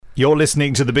You're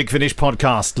listening to the Big Finish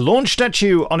podcast, launched at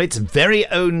you on its very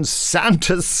own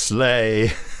Santa's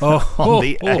sleigh on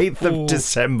the 8th of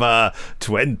December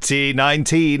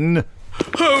 2019. Ho,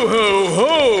 ho,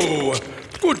 ho!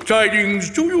 Good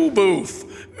tidings to you both.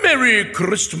 Merry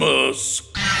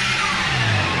Christmas!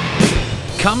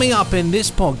 Coming up in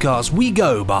this podcast, we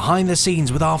go behind the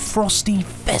scenes with our frosty,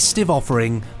 festive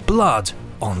offering, Blood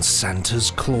on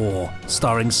Santa's Claw,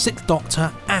 starring 6th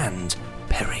Doctor and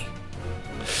Perry.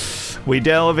 We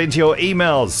delve into your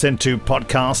emails sent to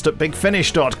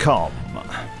podcast@bigfinish.com.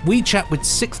 We chat with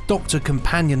 6th Doctor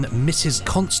companion Mrs.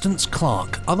 Constance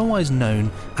Clark, otherwise known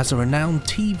as a renowned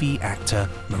TV actor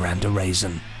Miranda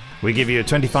Raisin. We give you a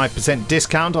 25%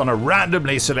 discount on a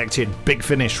randomly selected Big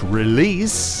Finish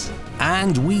release.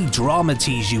 And we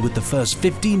dramatize you with the first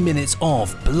 15 minutes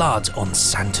of Blood on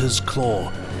Santa's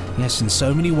Claw. Yes, in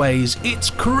so many ways, it's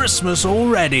Christmas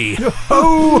already.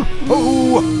 Ho,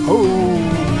 ho, ho.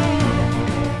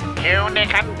 You,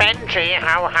 Nick and Benji,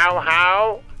 ho, ho,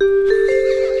 ho.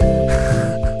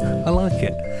 I like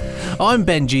it. I'm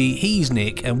Benji, he's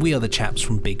Nick, and we are the chaps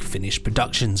from Big Finish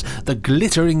Productions, the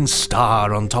glittering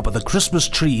star on top of the Christmas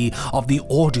tree of the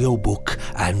audiobook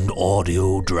and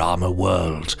audio drama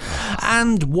world.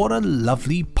 And what a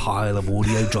lovely pile of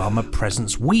audio drama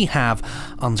presents we have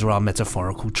under our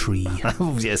metaphorical tree.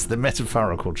 Oh, yes, the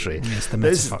metaphorical tree. Yes, the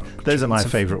metaphorical tree. Those are my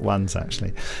favourite ones,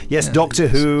 actually. Yes, yeah, Doctor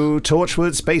Who,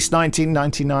 Torchwood, Space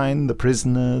 1999, The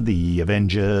Prisoner, The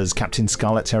Avengers, Captain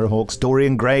Scarlet, Terrorhawks,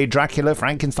 Dorian Gray, Dracula,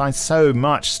 Frankenstein, so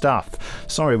much stuff.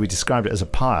 Sorry we described it as a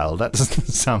pile. That doesn't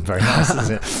sound very nice, does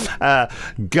it?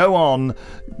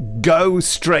 Go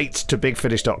straight to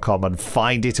bigfinish.com and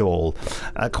find it all.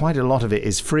 Quite a lot of it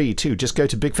is free too. Just go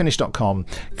to bigfinish.com,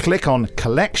 click on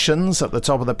collections at the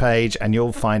top of the page, and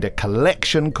you'll find a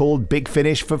collection called Big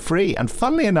Finish for free. And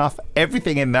funnily enough,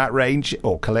 everything in that range,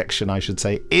 or collection I should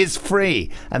say, is free,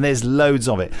 and there's loads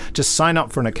of it. Just sign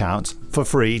up for an account for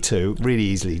free too, really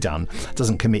easily done.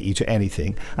 Doesn't commit you to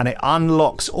anything, and it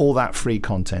unlocks all that free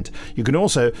content. You can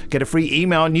also get a free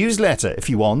email newsletter if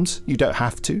you want. You don't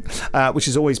have to, which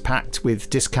is always packed with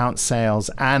discount sales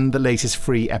and the latest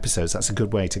free episodes. That's a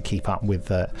good way to keep up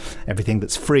with everything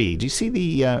that's free. Do you see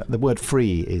the word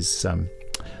free is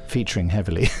featuring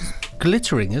heavily?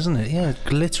 Glittering, isn't it? Yeah,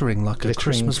 glittering like a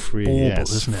Christmas free, bauble,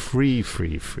 yes. Isn't it? Free.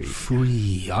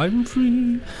 Free, I'm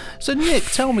free. So Nick,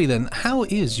 tell me then, how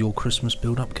is your Christmas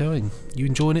build-up going? You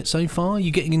enjoying it so far? You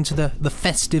getting into the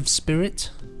festive spirit?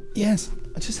 Yes,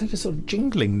 I just heard a sort of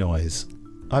jingling noise.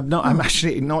 I'm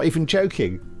actually not even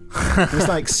joking. It was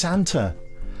like Santa.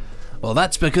 Well,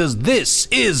 that's because this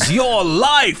is your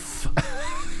life!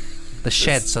 The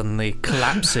shed suddenly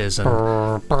collapses and...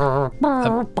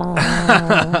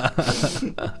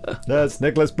 That's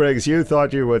Nicholas Briggs. You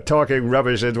thought you were talking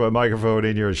rubbish into a microphone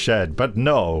in your shed, but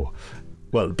no.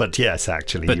 Well, but yes,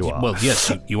 actually, you are. Well,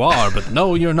 yes, you are, but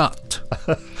no, you're not.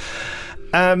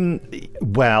 I'm, a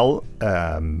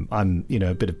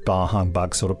bit of bar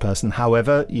humbug sort of person.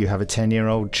 However, you have a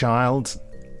 10-year-old child,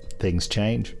 things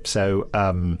change. So,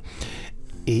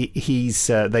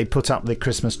 they put up the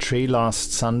Christmas tree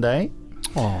last Sunday.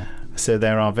 Oh. So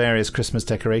there are various Christmas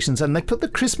decorations, and they put the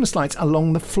Christmas lights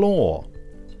along the floor.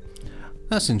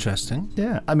 That's interesting.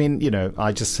 Yeah, I mean,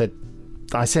 I said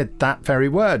that very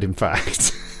word, in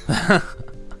fact.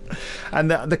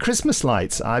 And the Christmas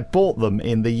lights, I bought them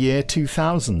in the year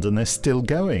 2000, and they're still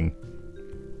going.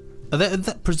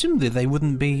 Presumably they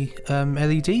wouldn't be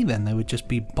LED then, they would just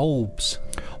be bulbs.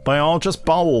 They are just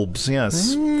bulbs,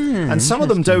 yes. And some of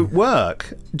them don't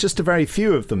work. Just a very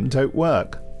few of them don't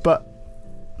work. But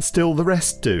still the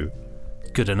rest do.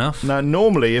 Good enough. Now,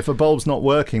 normally, if a bulb's not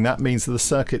working, that means the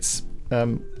circuit's,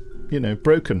 broken.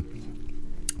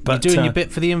 But you're doing your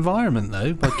bit for the environment,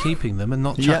 though, by keeping them and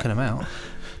not chucking them out.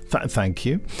 Thank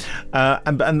you.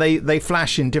 And they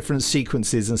flash in different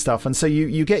sequences and stuff, and so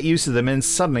you get used to them, and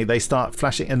suddenly they start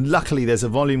flashing. And luckily there's a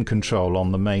volume control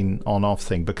on the main on-off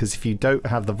thing, because if you don't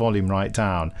have the volume right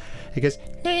down, it goes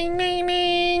ding, ding,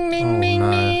 ding, ding, ding,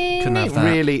 no. Couldn't have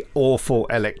that. Really awful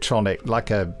electronic, like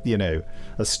a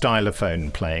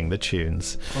stylophone playing the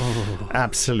tunes.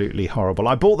 Absolutely horrible.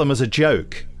 I bought them as a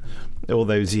joke all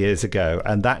those years ago,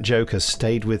 and that joke has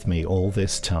stayed with me all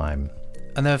this time.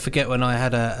 I'll never forget when I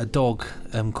had a dog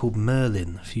called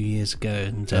Merlin a few years ago,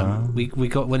 and we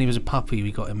got, when he was a puppy,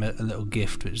 we got him a little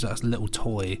gift, which was a little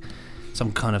toy,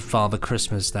 some kind of Father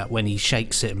Christmas, that when he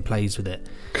shakes it and plays with it,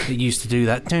 it used to do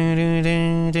that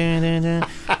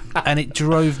and it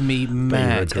drove me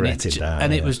mad.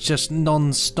 And it was just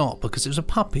non-stop because it was a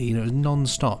puppy, it was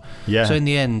non-stop. Yeah. So in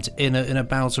the end, in a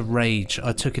bout of rage,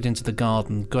 I took it into the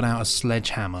garden, got out a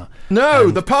sledgehammer.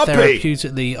 No, the puppy.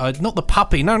 Therapeutically, not the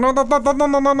puppy. No, not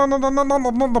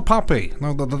the puppy.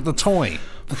 No, the toy.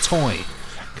 The toy.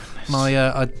 And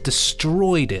I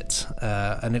destroyed it,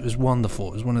 and it was wonderful.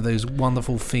 It was one of those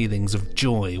wonderful feelings of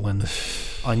joy when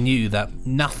I knew that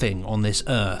nothing on this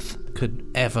earth could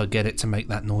ever get it to make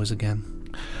that noise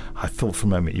again. I thought for a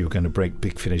moment you were going to break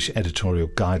Big Finish editorial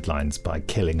guidelines by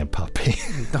killing a puppy.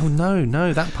 Oh,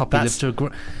 no, that puppy lived to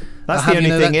a... That's the only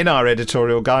thing in our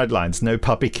editorial guidelines, no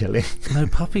puppy killing. No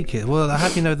puppy kill. Well, I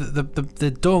have you know that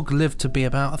the dog lived to be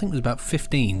about, I think it was about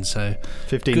 15, so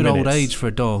 15 good minutes. Old age for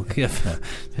a dog. Yeah,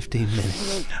 15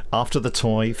 minutes. After the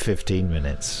toy, 15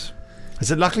 minutes.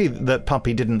 Is it lucky that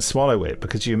puppy didn't swallow it?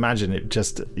 Because you imagine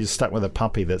you're stuck with a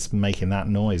puppy that's making that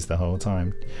noise the whole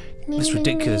time. It's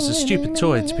ridiculous. It's a stupid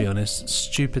toy, to be honest.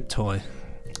 Stupid toy.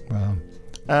 Well,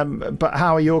 but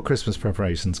how are your Christmas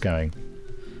preparations going?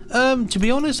 To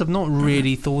be honest, I've not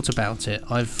really thought about it.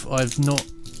 I've not.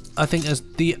 I think as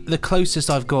the closest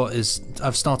I've got is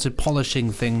I've started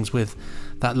polishing things with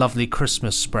that lovely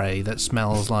Christmas spray that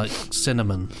smells like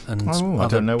cinnamon and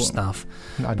other stuff.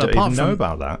 I don't even know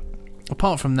about that.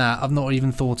 Apart from that, I've not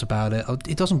even thought about it.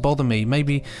 It doesn't bother me.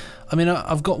 Maybe, I mean,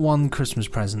 I've got one Christmas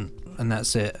present and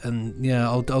that's it. And yeah,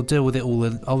 I'll deal with it all.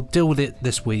 I'll deal with it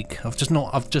this week. I've just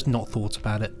not thought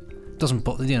about it. Doesn't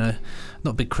bother,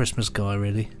 not a big Christmas guy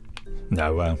really.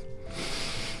 No, well,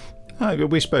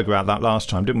 we spoke about that last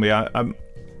time, didn't we?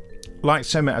 Like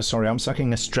so many. Sorry, I'm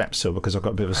sucking a Strepsil because I've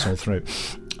got a bit of a sore throat.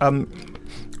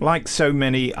 Like so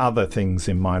many other things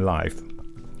in my life,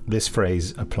 this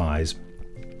phrase applies.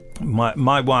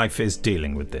 My wife is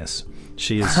dealing with this.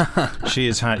 She is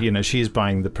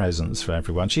buying the presents for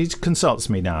everyone. She consults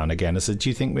me now and again. I said, "Do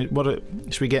you think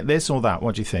should we get this or that?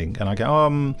 What do you think?" And I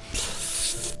go,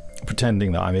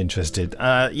 pretending that I'm interested.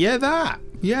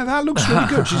 That looks really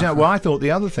good. She's like, well, I thought the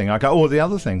other thing. I go, the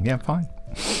other thing. Yeah, fine.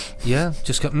 Yeah,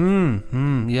 just go,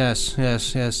 yes.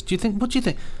 What do you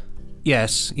think?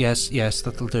 Yes,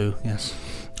 that'll do, yes.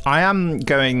 I am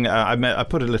going, I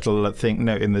put a little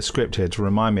note in the script here to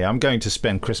remind me, I'm going to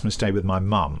spend Christmas Day with my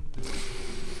mum,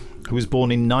 who was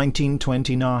born in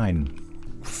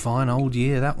 1929. Fine old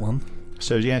year, that one.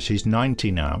 So, yeah, she's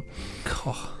 90 now.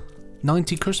 God,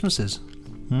 90 Christmases.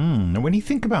 And when you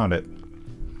think about it,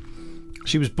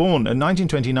 she was born in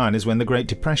 1929 is when the Great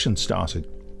Depression started.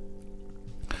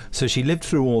 So she lived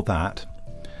through all that.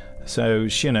 So,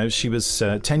 she was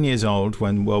 10 years old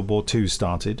when World War II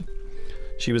started.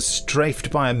 She was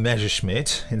strafed by a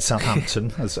Messerschmitt in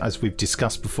Southampton, as we've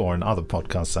discussed before in other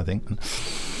podcasts, I think.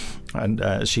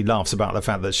 And she laughs about the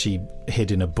fact that she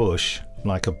hid in a bush,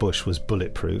 like a bush was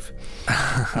bulletproof.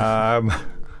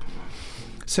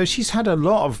 So she's had a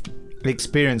lot of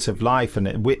experience of life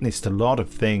and witnessed a lot of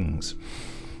things.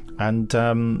 And,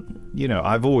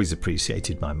 I've always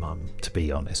appreciated my mum, to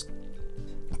be honest.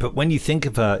 But when you think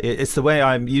of her, it's the way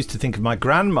I used to think of my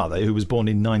grandmother, who was born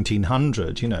in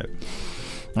 1900,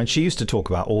 And she used to talk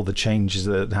about all the changes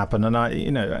that had happened, and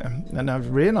I've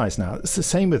realised now it's the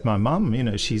same with my mum.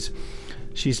 She's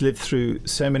lived through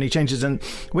so many changes, and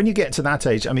when you get to that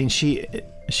age, I mean, she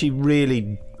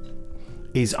really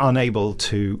is unable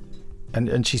to,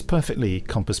 and she's perfectly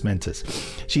compos mentis.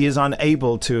 She is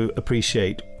unable to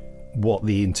appreciate what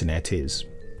the internet is.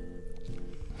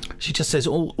 She just says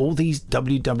all these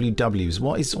wwws.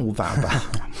 What is all that about?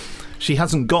 She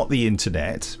hasn't got the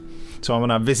internet. So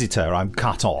when I visit her, I'm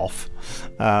cut off.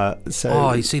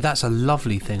 You see, that's a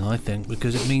lovely thing, I think,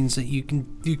 because it means that you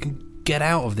can get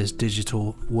out of this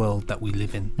digital world that we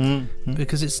live in,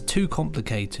 because it's too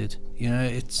complicated.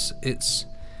 It's.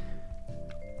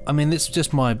 I mean, it's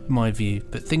just my view,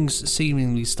 but things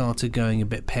seemingly started going a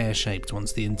bit pear-shaped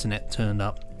once the internet turned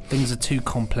up. Things are too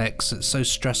complex. It's so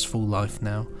stressful life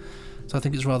now. So I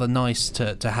think it's rather nice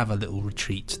to have a little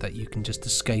retreat that you can just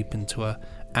escape into a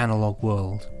analog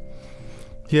world.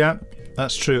 Yeah,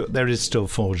 that's true. There is still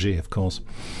 4G, of course,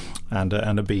 and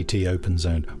a BT open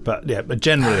zone. But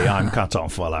generally I'm cut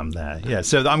off while I'm there. Yeah,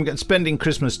 so I'm spending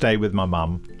Christmas Day with my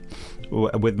mum,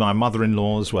 with my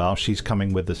mother-in-law as well. She's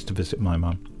coming with us to visit my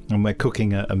mum, and we're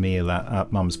cooking a meal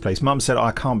at Mum's place. Mum said,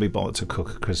 I can't be bothered to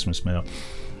cook a Christmas meal.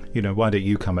 Why don't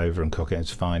you come over and cook it?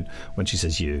 It's fine. When she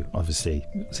says you, obviously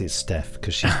it's Steph,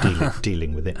 because she's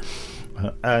dealing with it.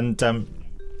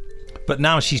 But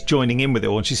now she's joining in with it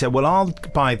all, and she said, well, I'll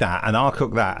buy that and I'll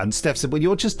cook that. And Steph said, well,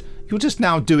 you're just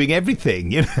now doing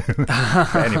everything,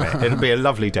 But anyway, it'll be a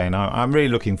lovely day, and I'm really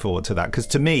looking forward to that, because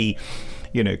to me,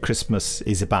 Christmas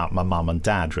is about my mum and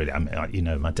dad, really. I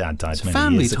mean, my dad died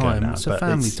many years ago now. It's a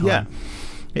family time. Yeah,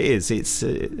 it is. It's,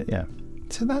 yeah.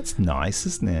 So that's nice,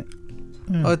 isn't it?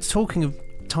 Yeah. Talking of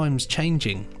times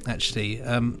changing, actually,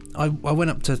 I went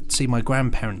up to see my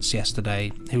grandparents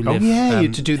yesterday, who live... Oh, yeah,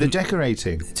 to do the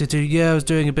decorating. I was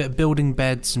doing a bit of building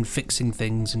beds and fixing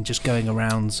things and just going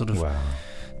around sort of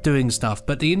doing stuff.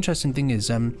 But the interesting thing is,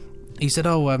 he said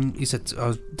I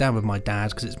was down with my dad,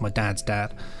 because it's my dad's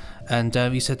dad, and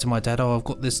he said to my dad, I've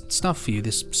got this stuff for you,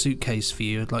 this suitcase for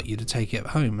you, I'd like you to take it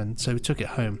home. And so we took it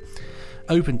home,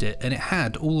 opened it, and it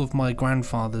had all of my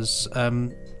grandfather's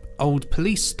old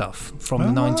police stuff from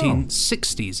the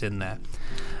 1960s in there.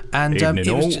 And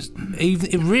it was just,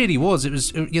 it really was. It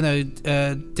was,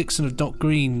 Dixon of Dock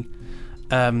Green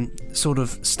sort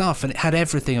of stuff, and it had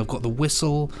everything. I've got the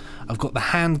whistle, I've got the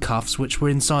handcuffs, which were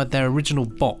inside their original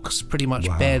box, pretty much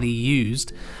barely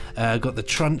used. I've got the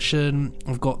truncheon,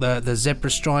 I've got the zebra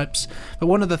stripes. But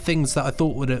one of the things that I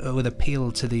thought would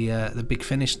appeal to the Big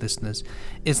Finish listeners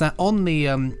is that on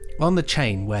the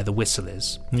chain where the whistle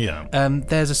is,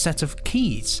 there's a set of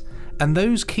keys, and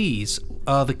those keys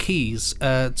are the keys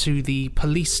to the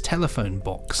police telephone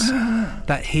box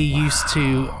that he used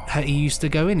to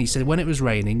go in. He said when it was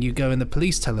raining, you go in the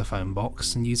police telephone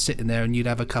box and you'd sit in there and you'd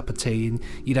have a cup of tea and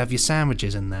you'd have your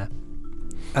sandwiches in there.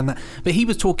 But he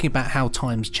was talking about how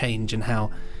times change and how,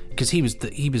 because he was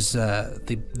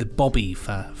the Bobby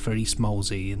for East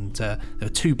Molesey, and there were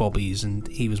two Bobbies and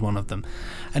he was one of them.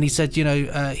 And he said,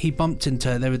 he bumped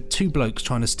into, there were two blokes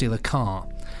trying to steal a car.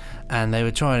 And they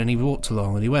were trying, and he walked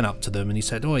along and he went up to them and he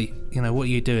said, "Oi, what are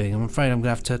you doing? I'm afraid I'm going to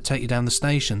have to take you down the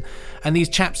station." And these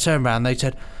chaps turned around and they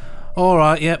said, "All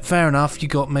right, yep, fair enough, you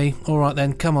got me. All right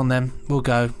then, come on then, we'll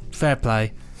go. Fair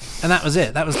play." And that was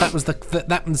it. That was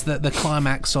the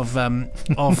climax of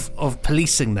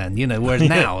policing then, whereas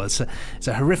now it's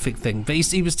a horrific thing. But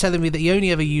he was telling me that he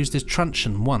only ever used his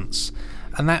truncheon once,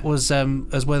 and that was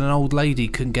as when an old lady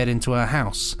couldn't get into her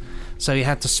house. So he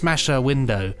had to smash her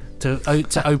window to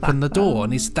open the door,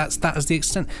 and that was the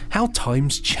extent. How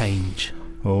times change.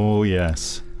 Oh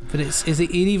yes. But it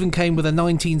even came with a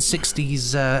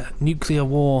 1960s nuclear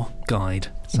war guide.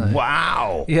 So.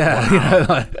 Wow. Yeah.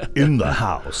 Wow. In the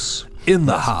house. In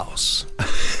the house.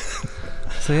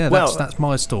 So yeah, that's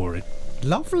my story.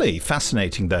 Lovely,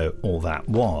 fascinating though all that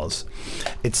was.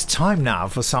 It's time now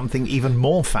for something even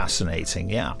more fascinating,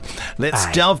 yeah. Let's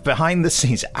delve behind the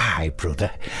scenes. Aye,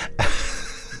 brother.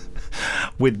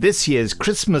 With this year's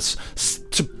Christmas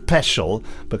special,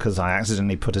 because I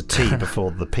accidentally put a T before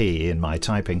the P in my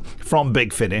typing, from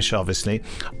Big Finish, obviously,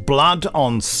 Blood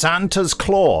on Santa's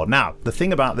Claw. Now, the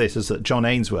thing about this is that John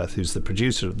Ainsworth, who's the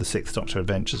producer of the Sixth Doctor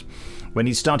Adventures, when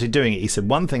he started doing it, he said,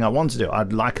 one thing I want to do,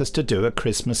 I'd like us to do a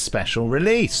Christmas special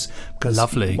release. Because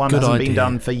one hasn't been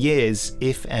done for years,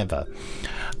 if ever.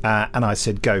 And I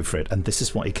said, go for it. And this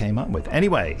is what he came up with.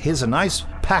 Anyway, here's a nice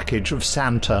package of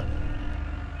Santa.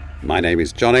 My name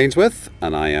is John Ainsworth,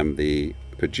 and I am the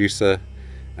producer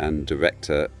and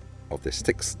director of the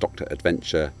Sixth Doctor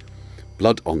Adventure,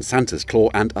 Blood on Santa's Claw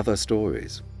and Other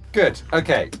Stories. Good.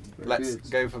 Okay. Let's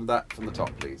go from the top,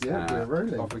 please. Yeah,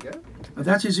 really. Off we go.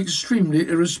 That is extremely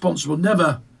irresponsible.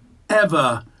 Never,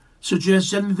 ever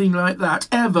suggest anything like that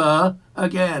ever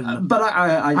again. But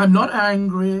I'm not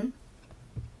angry.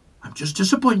 I'm just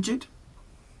disappointed.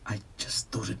 I just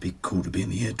thought it'd be cool to be in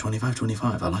the year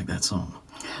 2525. I like that song.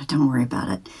 Don't worry about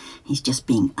it. He's just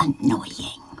being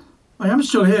annoying. I am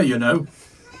still here, you know.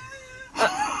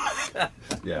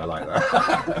 Yeah, I like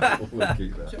that. We'll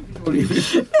keep that.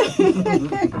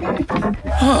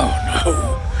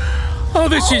 Oh, no. Oh,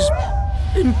 this is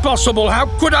impossible. How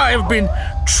could I have been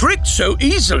tricked so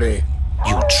easily?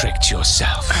 You tricked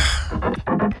yourself.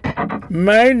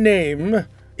 My name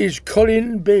is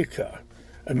Colin Baker,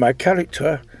 and my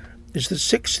character is the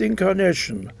sixth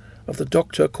incarnation of the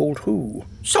Doctor called Who.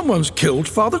 Someone's killed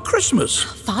Father Christmas.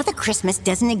 Father Christmas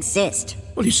doesn't exist.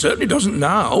 Well, he certainly doesn't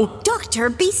now. Doctor,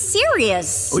 be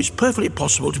serious. Oh, it's perfectly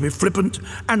possible to be flippant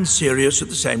and serious at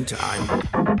the same time.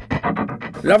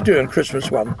 Love doing Christmas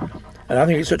one, and I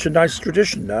think it's such a nice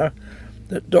tradition now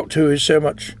that Doctor Who is so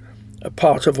much a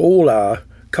part of all our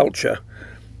culture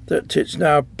that it's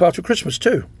now part of Christmas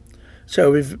too.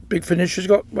 So Big Finish has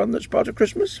got one that's part of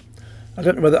Christmas. I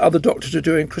don't know whether other Doctors are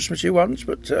doing Christmassy ones,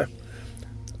 but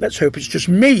let's hope it's just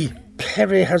me.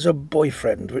 Perry has a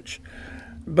boyfriend, which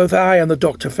both I and the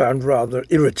Doctor found rather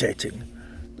irritating,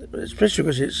 especially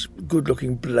because it's a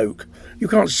good-looking bloke. You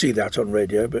can't see that on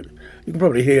radio, but you can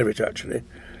probably hear it, actually.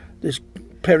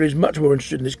 Perry's much more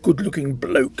interested in this good-looking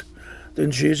bloke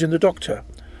than she is in the Doctor.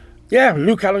 Yeah,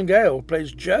 Luke Allen Gale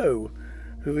plays Joe,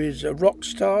 who is a rock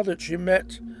star that she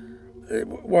met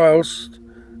whilst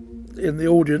in the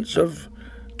audience of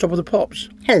Top of the Pops.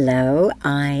 Hello,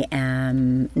 I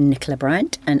am Nicola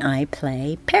Bryant and I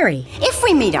play Perry. If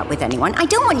we meet up with anyone, I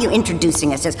don't want you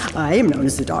introducing us as, I am known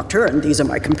as the Doctor and these are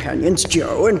my companions,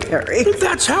 Joe and Perry. But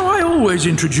that's how I always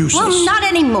introduce us. Well, not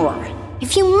anymore.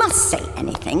 If you must say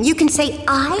anything, you can say,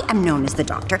 I am known as the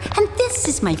Doctor, and this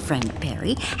is my friend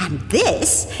Perry, and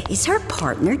this is her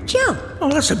partner, Joe. Oh,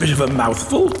 that's a bit of a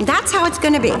mouthful. That's how it's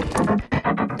going to be.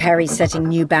 Perry's setting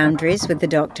new boundaries with the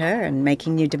Doctor and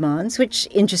making new demands, which,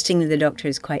 interestingly, the Doctor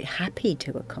is quite happy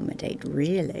to accommodate,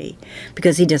 really,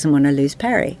 because he doesn't want to lose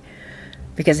Perry.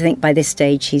 Because I think by this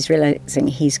stage he's realising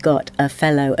he's got a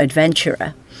fellow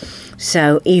adventurer.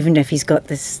 So even if he's got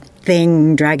this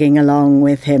thing dragging along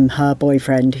with him, her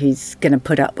boyfriend, he's going to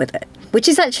put up with it. Which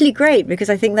is actually great, because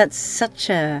I think that's such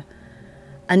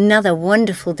another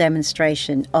wonderful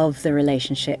demonstration of the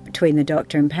relationship between the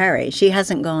Doctor and Perry. She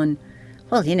hasn't gone,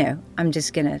 well, I'm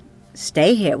just going to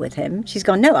stay here with him. She's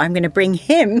gone, no, I'm going to bring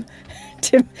him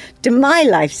to my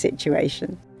life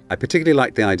situation. I particularly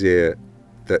like the idea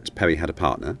that Perry had a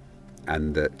partner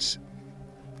and that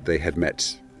they had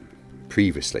met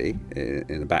previously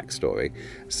in a backstory,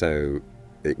 so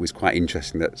it was quite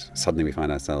interesting that suddenly we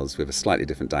find ourselves with a slightly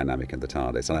different dynamic in the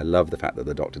TARDIS, and I love the fact that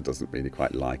the Doctor doesn't really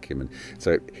quite like him, and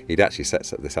so it actually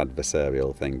sets up this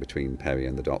adversarial thing between Perry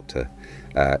and the Doctor,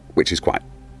 which is quite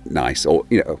nice. Or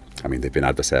they've been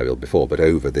adversarial before, but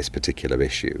over this particular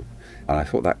issue, and I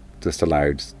thought that just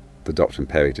allowed the Doctor and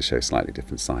Perry to show slightly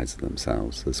different sides of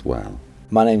themselves as well.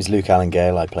 My name's Luke Allen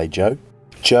Gale. I play Joe.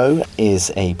 Joe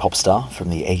is a pop star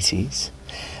from the 80s,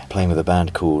 playing with a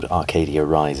band called Arcadia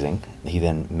Rising. He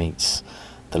then meets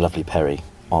the lovely Perry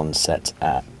on set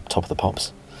at Top of the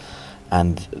Pops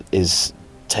and is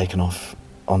taken off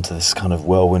onto this kind of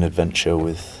whirlwind adventure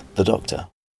with the Doctor.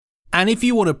 And if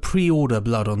you want to pre-order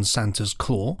Blood on Santa's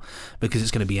Claw, because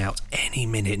it's going to be out any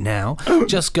minute now,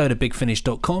 just go to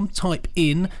bigfinish.com, type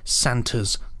in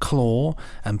Santa's Claw,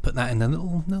 and put that in the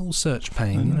little search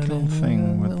pane. Little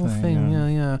thing,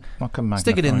 yeah. Like a magnifying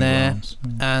Stick it in there, glass.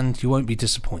 and you won't be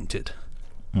disappointed.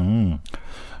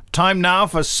 Time now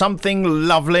for something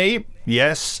lovely.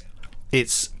 Yes,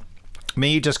 it's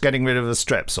me just getting rid of the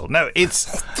Strepsil. No,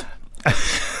 it's...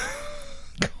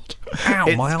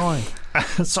 Ow, my eye.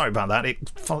 Sorry about that. It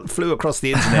flew across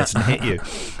the internet and hit you.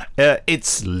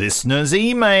 It's listeners'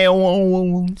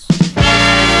 emails.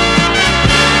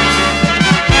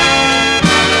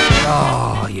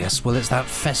 Oh, yes. Well, it's that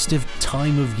festive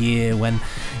time of year when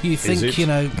you think,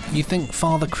 you think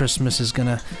Father Christmas is going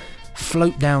to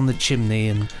float down the chimney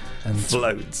and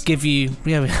float. Give you...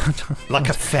 like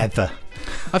a feather.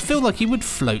 I feel like he would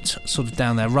float sort of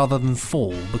down there rather than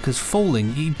fall, because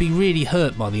falling, you'd be really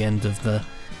hurt by the end of the...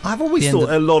 I've always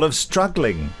thought a lot of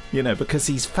struggling, because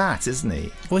he's fat, isn't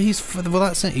he? Well,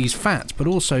 that's it. He's fat, but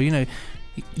also,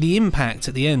 the impact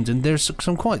at the end, and there's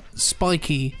some quite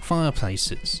spiky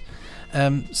fireplaces.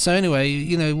 So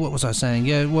anyway, what was I saying?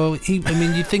 Yeah, well,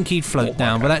 you'd think he'd float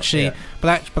down, but actually, yeah.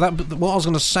 but what I was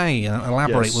going to say and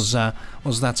elaborate Yes.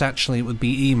 was that actually it would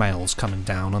be emails coming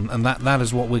down, and that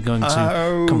is what we're going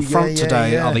to confront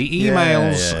today. Are the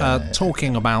emails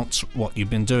talking about what you've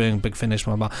been doing, Big Finish,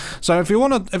 blah blah. So if you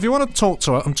want to talk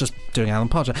to us, I'm just doing Alan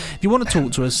Pardew. If you want to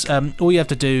talk to us, all you have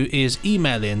to do is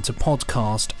email in to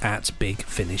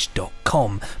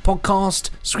podcast@bigfinish.com. Podcast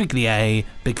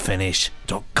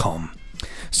 @bigfinish.com.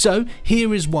 So,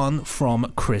 here is one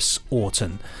from Chris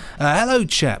Orton. Hello,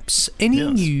 chaps.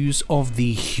 Any news of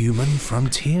the human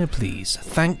frontier, please?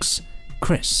 Thanks,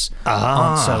 Chris.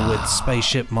 Answer with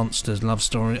Spaceship Monsters love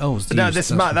story. Oh,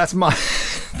 that's my that's my I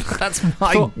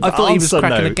thought he was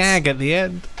cracking a notes. gag at the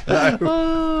end.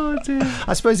 Oh, dear.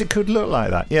 I suppose it could look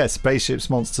like that. Yeah, spaceships,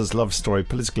 monsters, love story,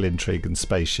 political intrigue, and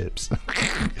spaceships.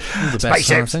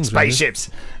 Spaceships,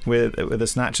 with a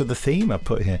snatch of the theme I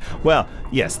put here. Well,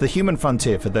 yes, The Human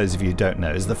Frontier, for those of you who don't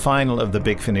know, is the final of the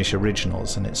Big Finish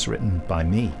originals, and it's written by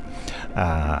me.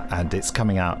 And it's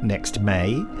coming out next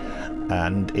May,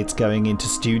 and it's going into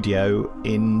studio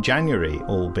in January,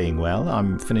 all being well.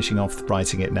 I'm finishing off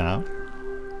writing it now.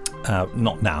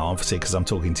 Not now, obviously, because I'm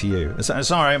talking to you.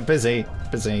 Sorry, I'm busy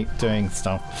doing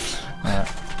stuff.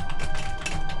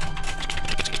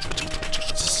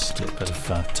 Just a bit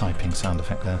of typing sound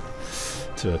effect there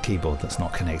to a keyboard that's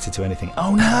not connected to anything.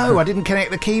 Oh no, I didn't connect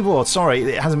the keyboard. Sorry,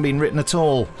 it hasn't been written at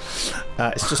all.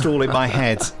 It's just all in my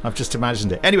head. I've just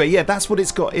imagined it. Anyway, yeah, that's what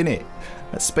it's got in it.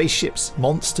 Spaceships,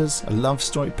 monsters, a love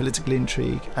story, political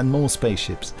intrigue, and more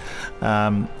spaceships.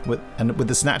 With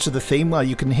the snatch of the theme, well,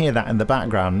 you can hear that in the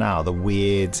background now, the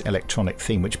weird electronic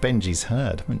theme, which Benji's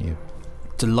heard, haven't you?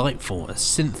 Delightful. A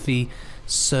synthy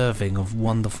serving of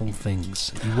wonderful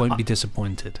things. You won't be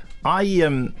disappointed. I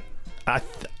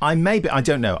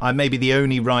don't know. I may be the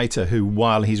only writer who,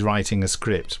 while he's writing a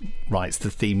script, writes the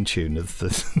theme tune of the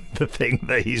thing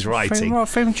that he's writing.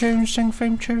 Theme tune, sing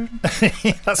theme tune.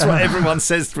 That's what everyone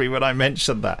says to me when I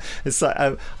mention that. It's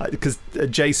like because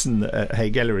Jason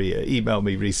Hay-Gellery emailed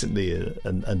me recently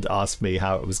and asked me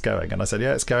how it was going, and I said,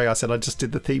 "Yeah, it's going." I said, "I just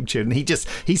did the theme tune," and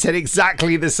he said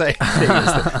exactly the same thing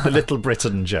as the Little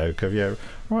Britain joke of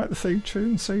write the theme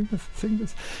tune, sing the thing.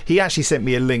 He actually sent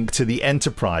me a link to the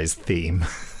Enterprise theme.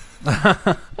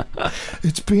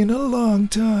 It's been a long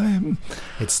time.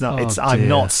 It's not. I'm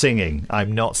not singing.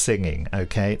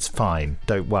 Okay, it's fine.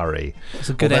 Don't worry. It's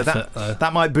a good effort, though.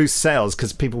 That might boost sales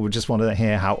because people would just want to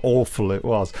hear how awful it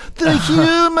was. The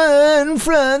human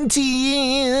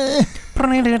frontier.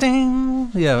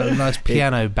 Yeah, a nice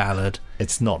piano ballad.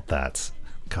 It's not that.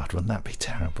 God, wouldn't that be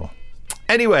terrible?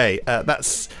 Anyway,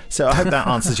 so I hope that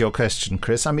answers your question,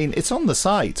 Chris. I mean, it's on the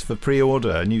site for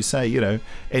pre-order, and you say,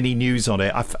 any news on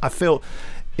it. I feel,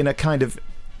 in a kind of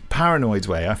paranoid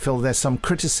way, I feel there's some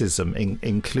criticism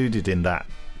included in that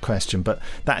question, but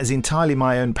that is entirely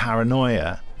my own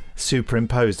paranoia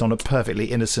superimposed on a perfectly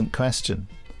innocent question.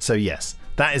 So yes,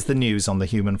 that is the news on the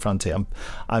human frontier.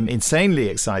 I'm insanely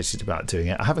excited about doing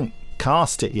it. I haven't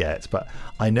cast it yet, but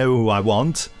I know who I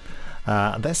want.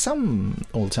 There's some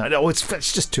alternative. Oh,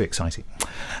 it's just too exciting.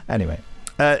 Anyway,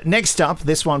 next up,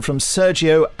 this one from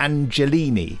Sergio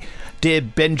Angelini. Dear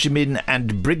Benjamin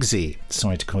and Briggsy.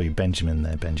 Sorry to call you Benjamin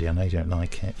there, Benji. I know you don't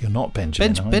like it. You're not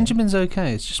Benjamin. Benjamin's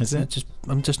okay. It's just, Is it?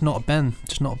 I'm just not a Ben.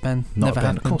 Just not a Ben. Not Never a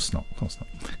Ben. have Of course not.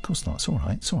 It's all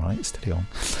right. It's steady on.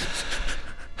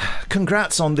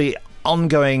 Congrats on the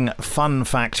ongoing fun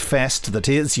fact fest that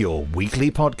is your weekly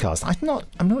podcast.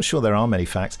 I'm not sure there are many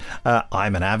facts.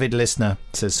 I'm an avid listener,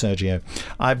 says Sergio.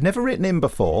 I've never written in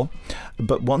before,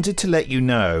 but wanted to let you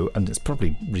know, and it's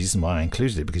probably the reason why I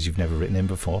included it, because you've never written in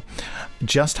before,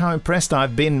 just how impressed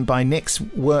I've been by Nick's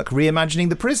work reimagining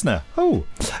The Prisoner.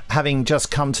 Having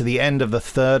just come to the end of the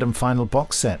third and final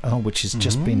box set, which has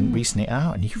just been recently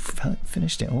out, and you've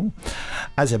finished it all.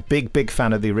 As a big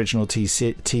fan of the original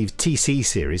TC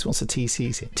series, what's a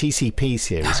TCP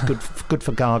series, good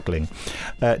for gargling,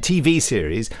 TV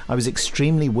series, I was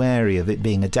extremely wary of it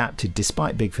being adapted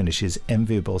despite Big Finish's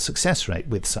enviable success rate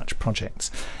with such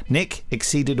projects. Nick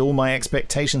exceeded all my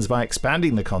expectations by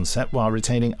expanding the concept while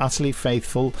retaining utterly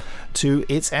faithful to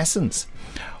its essence.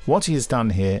 What he has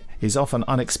done here is often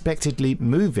unexpectedly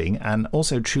moving and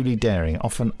also truly daring,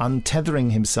 often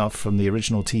untethering himself from the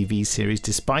original TV series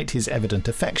despite his evident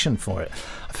affection for it.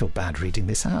 I feel bad reading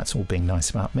this out, it's all being nice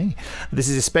about me. This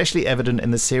is especially evident in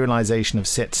the serialization of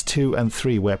sets 2 and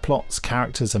 3, where plots,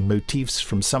 characters and motifs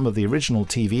from some of the original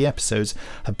TV episodes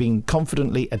have been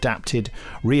confidently adapted,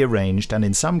 rearranged and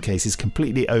in some cases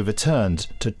completely overturned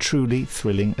to truly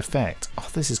thrilling effect.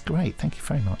 This is great, thank you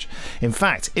very much. In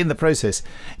fact, in the process,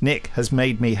 Nick has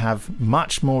made me have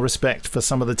much more respect for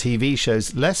some of the TV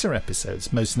show's lesser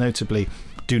episodes, most notably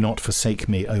Do Not Forsake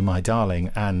Me, Oh My Darling,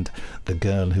 and The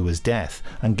Girl Who Was Death,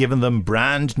 and given them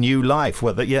brand new life.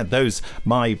 My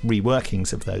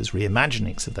reworkings of those,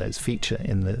 reimaginings of those feature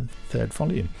in the third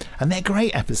volume. And they're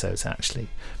great episodes, actually,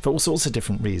 for all sorts of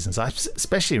different reasons. I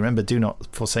especially remember Do Not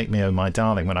Forsake Me, Oh My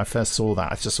Darling. When I first saw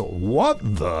that, I just thought, what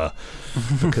the?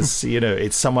 Because,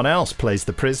 it's someone else plays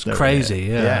the prisoner. Crazy,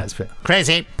 yeah. Yeah, it's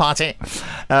crazy, party.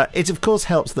 It, of course,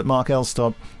 helps that Mark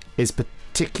Elstob is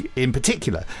in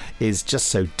particular is just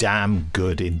so damn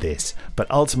good in this,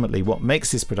 but ultimately what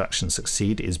makes this production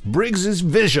succeed is Briggs's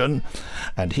vision,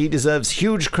 and he deserves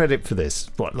huge credit for this.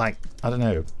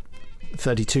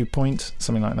 32 points,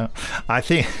 something like that. I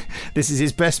think this is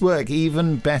his best work,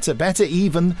 even better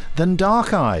even than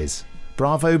Dark Eyes.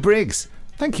 Bravo, Briggs.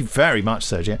 Thank you very much,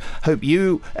 Sergio. Hope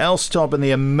you, Elstob, and the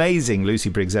amazing Lucy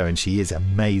Briggs-Owen, she is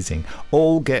amazing,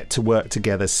 all get to work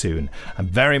together soon. I'm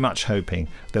very much hoping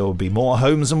there will be more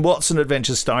Holmes and Watson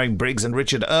adventures starring Briggs and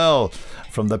Richard Earle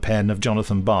from the pen of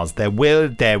Jonathan Barnes. There will.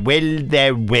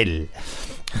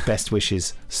 Best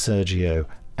wishes, Sergio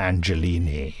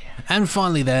Angelini. And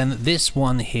finally then, this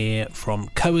one here from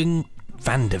Cohen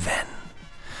van der Ven.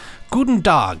 Guten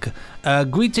Tag.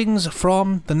 Greetings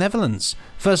from the Netherlands.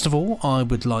 First of all, I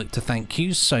would like to thank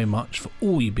you so much for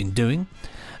all you've been doing.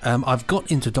 I've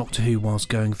got into Doctor Who whilst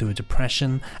going through a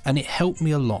depression, and it helped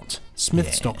me a lot.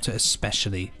 Smith's Doctor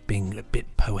especially, being a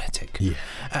bit poetic. Yeah.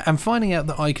 And finding out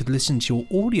that I could listen to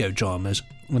your audio dramas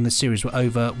when the series were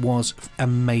over was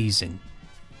amazing.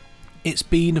 It's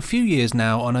been a few years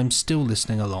now and I'm still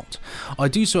listening a lot. I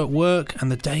do so at work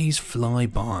and the days fly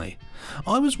by.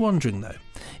 I was wondering though,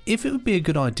 if it would be a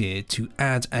good idea to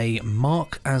add a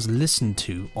mark as listened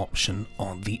to option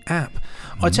on the app.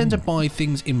 I tend to buy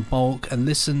things in bulk and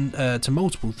listen to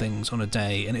multiple things on a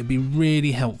day, and it'd be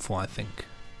really helpful, I think.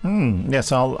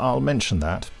 Yes, I'll mention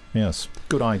that. Yes,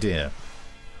 good idea.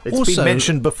 It's Also, been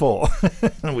mentioned before.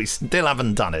 We still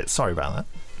haven't done it. Sorry about that.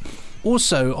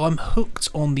 Also, I'm hooked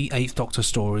on the 8th Doctor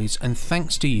stories, and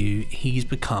thanks to you, he's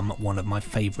become one of my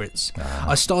favourites.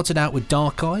 I started out with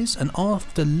Dark Eyes, and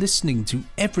after listening to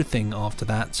everything after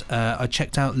that, I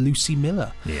checked out Lucy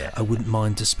Miller. Yeah. I wouldn't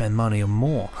mind to spend money on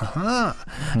more.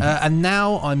 And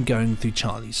now I'm going through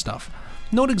Charlie's stuff.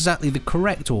 Not exactly the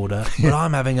correct order, but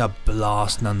I'm having a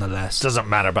blast nonetheless. Doesn't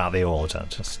matter about the order,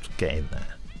 just get in there.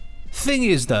 Thing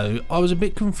is though, I was a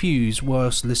bit confused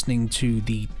whilst listening to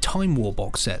the Time War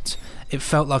box set. It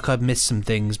felt like I'd missed some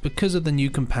things because of the new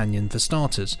companion for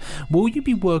starters. Will you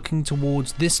be working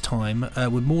towards this time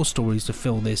with more stories to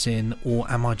fill this in, or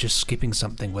am I just skipping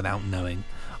something without knowing?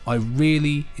 I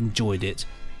really enjoyed it,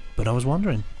 but I was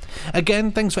wondering.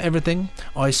 Again, thanks for everything.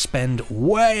 I spend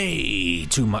way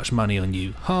too much money on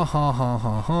you. Ha ha ha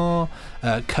ha ha.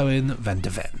 Cohen van der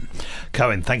Ven.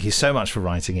 Cohen, thank you so much for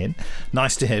writing in.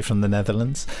 Nice to hear from the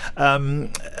Netherlands.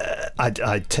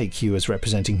 I take you as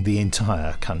representing the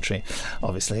entire country,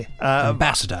 obviously.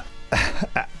 Ambassador.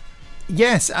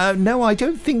 Yes. No, I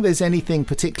don't think there's anything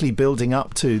particularly building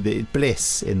up to the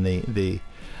bliss in the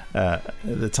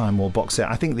Time War box set.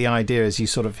 I think the idea is you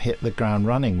sort of hit the ground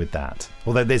running with that.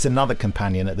 Although there's another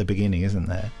companion at the beginning, isn't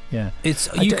there? Yeah.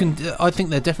 I think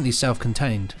they're definitely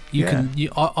self-contained.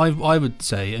 I would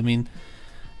say. I mean,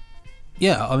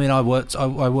 yeah. I mean, I worked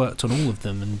on all of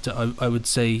them, and I would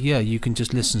say, yeah, you can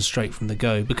just listen straight from the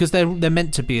go because they're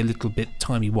meant to be a little bit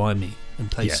timey-wimey in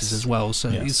places as well. So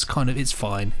it's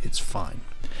fine. It's fine.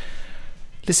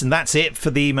 Listen, that's it for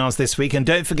the emails this week, and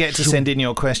don't forget to send in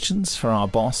your questions for our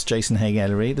boss, Jason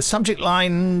Haig-Ellery. The subject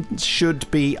line should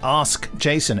be Ask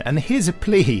Jason, and here's a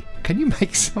plea. Can you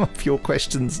make some of your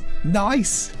questions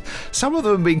nice? Some of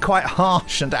them have been quite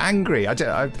harsh and angry. I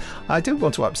don't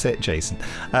want to upset Jason.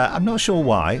 I'm not sure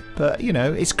why, but,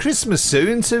 it's Christmas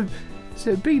soon, so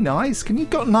be nice. Can you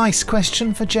got a nice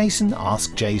question for Jason?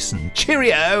 Ask Jason.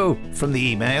 Cheerio from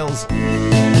the emails.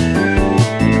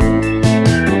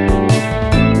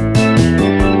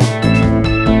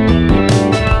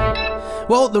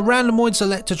 Well, the Randomoid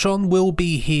Selectatron will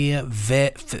be here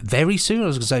very soon. I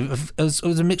was going to say, it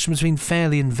was a mixture between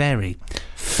fairly and very.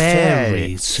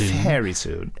 Very soon. Very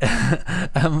soon.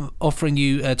 Offering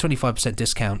you a 25%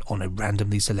 discount on a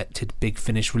randomly selected Big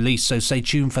Finish release, so stay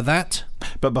tuned for that.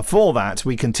 But before that,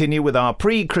 we continue with our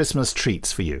pre-Christmas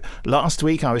treats for you. Last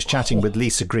week, I was chatting with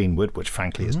Lisa Greenwood, which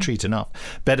frankly is treat enough,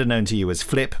 better known to you as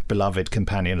Flip, beloved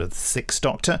companion of the 6th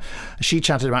Doctor. She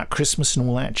chatted about Christmas and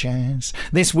all that jazz.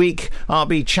 This week, I'll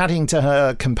be chatting to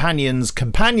her companion's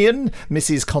companion,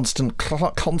 Mrs.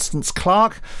 Constance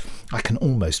Clark. I can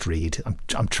almost read.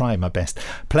 I'm trying my best.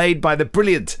 Played by the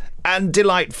brilliant and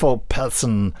delightful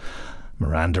person,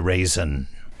 Miranda Raisin.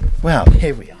 Well,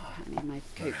 here we are. My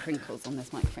coat crinkles on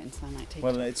this microphone, so I might take it.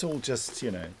 Well, it's all just,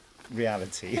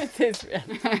 reality. It is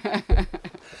reality.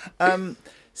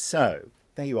 So,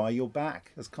 there you are. You're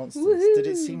back as Constance. Woo-hoo. Did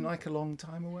it seem like a long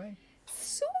time away?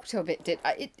 Sort of, it did.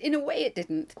 In a way, it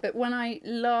didn't. But when I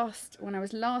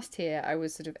was last here, I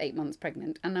was sort of 8 months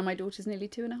pregnant, and now my daughter's nearly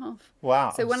 2.5.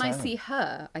 Wow! So when I see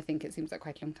her, I think it seems like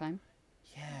quite a long time.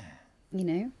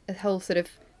 Yeah. A whole sort of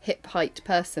hip height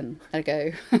person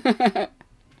ago.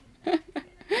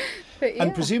 But, yeah.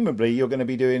 And presumably, you're going to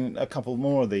be doing a couple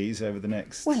more of these over the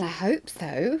next. Well, I hope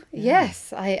so. Yeah.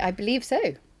 Yes, I believe so,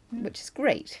 which is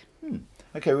great.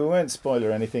 Okay, we won't spoil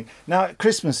or anything. Now,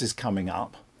 Christmas is coming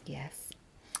up. Yes.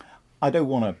 I don't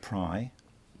want to pry.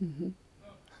 Mm-hmm.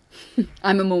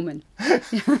 I'm a Mormon.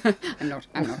 I'm not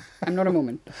a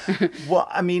Mormon.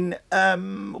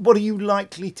 What are you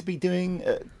likely to be doing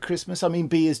at Christmas? I mean,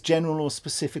 be as general or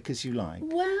specific as you like.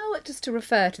 Well, just to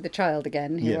refer to the child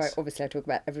again, who yes. I talk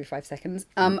about every 5 seconds.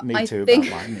 Me too, about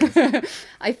mine, yes.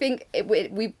 I think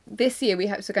we this year we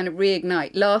have to kind of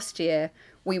reignite. Last year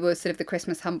we were sort of the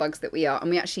Christmas humbugs that we are, and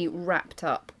we actually wrapped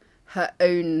up her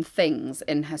own things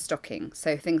in her stocking.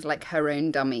 So things like her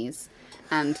own dummies.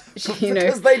 And she,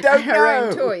 because they don't her know.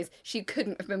 own toys. She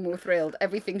couldn't have been more thrilled.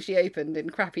 Everything she opened in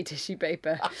crappy tissue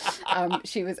paper,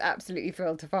 she was absolutely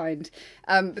thrilled to find.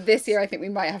 But this year, I think we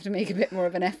might have to make a bit more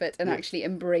of an effort and actually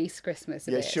embrace Christmas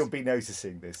a bit. She'll be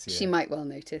noticing this year. She might well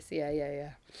notice. Yeah.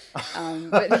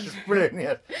 But that's brilliant.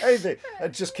 Yeah. Anything,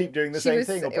 and just keep doing the same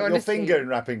thing. Or put your finger in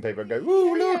wrapping paper and go,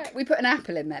 ooh, look. Yeah. We put an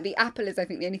apple in there. The apple is, I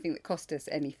think, the only thing that cost us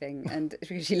anything, and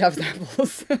because she loves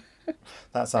apples.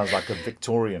 That sounds like a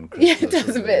Victorian Christmas. Yeah, it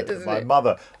does a bit, doesn't my it?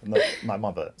 My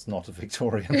mother is not a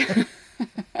Victorian.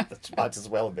 That might as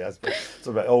well be, I suppose.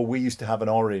 So, we used to have an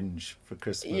orange for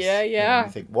Christmas. Yeah. And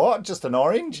you think, what? Just an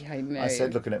orange? Yeah, I know. I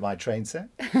said, looking at my train set.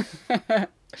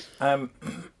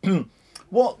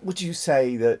 What would you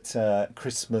say that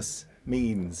Christmas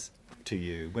means to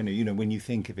you? When you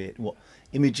think of it, what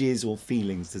images or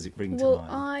feelings does it bring to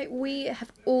mind? We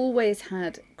have always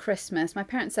had Christmas. My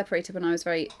parents separated when I was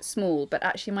very small, but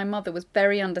actually my mother was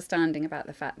very understanding about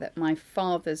the fact that my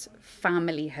father's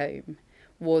family home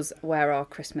was where our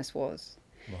Christmas was.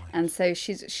 Right. And so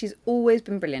she's always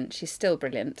been brilliant. She's still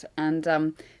brilliant.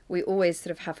 And we always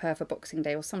sort of have her for Boxing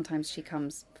Day, or sometimes she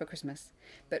comes for Christmas.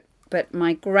 But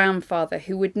my grandfather,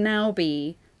 who would now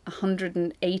be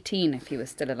 118 if he was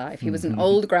still alive. He was an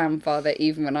old grandfather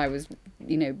even when I was,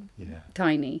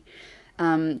 tiny.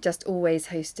 Just always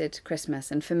hosted Christmas.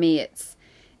 And for me, it's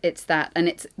that. And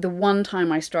it's the one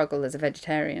time I struggle as a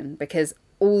vegetarian, because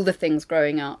all the things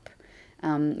growing up,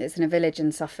 it's in a village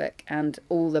in Suffolk, and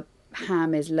all the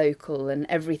ham is local and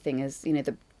everything is,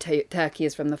 the turkey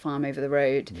is from the farm over the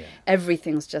road. Yeah.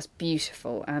 Everything's just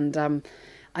beautiful. And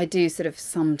I do sort of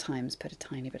sometimes put a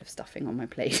tiny bit of stuffing on my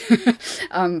plate,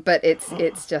 but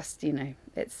it's just,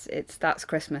 that's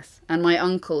Christmas. And my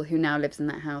uncle, who now lives in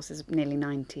that house, is nearly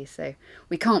 90, so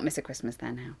we can't miss a Christmas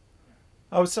there now.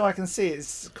 Oh, so I can see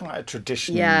it's quite a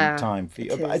traditional time for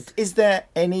you. Is there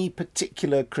any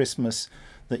particular Christmas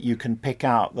that you can pick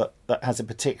out that has a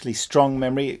particularly strong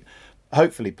memory?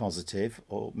 Hopefully positive,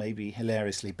 or maybe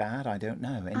hilariously bad. I don't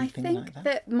know. Anything like that? I think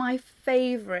that my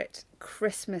favourite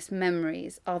Christmas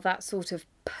memories are that sort of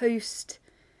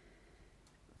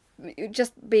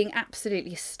just being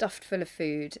absolutely stuffed full of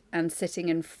food and sitting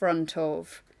in front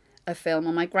of a film.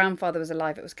 When my grandfather was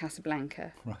alive, it was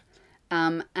Casablanca. Right.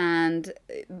 And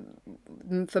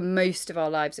for most of our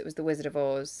lives, it was The Wizard of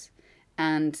Oz,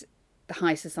 and the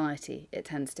High Society, it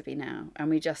tends to be now. And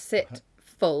we just sit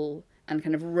full and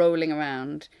kind of rolling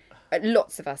around.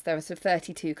 Lots of us, there are sort of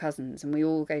 32 cousins, and we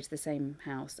all go to the same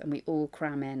house, and we all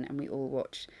cram in, and we all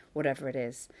watch whatever it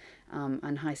is.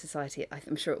 And High Society,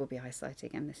 I'm sure it will be High Society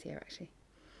again this year, actually.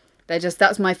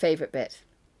 That's my favourite bit.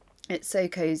 It's so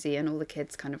cosy, and all the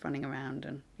kids kind of running around,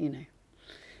 and,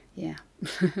 yeah.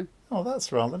 Oh,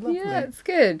 that's rather lovely. Yeah, it's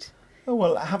good. Oh,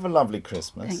 well, have a lovely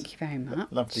Christmas. Thank you very much.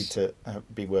 Lovely to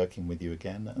be working with you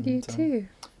again. And, you too.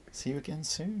 See you again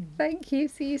soon. Thank you.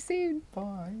 See you soon.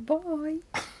 Bye. Bye.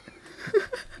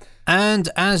 And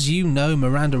as you know,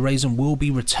 Miranda Raisin will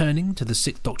be returning to the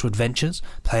Sixth Doctor Adventures,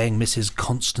 playing Mrs.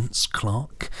 Constance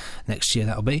Clark. Next year,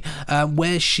 that'll be,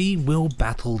 where she will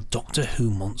battle Doctor Who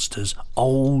monsters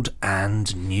old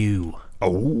and new.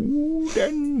 Old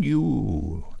and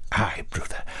new. Aye,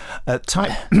 brother.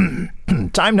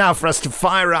 Time now for us to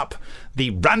fire up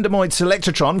the Randomoid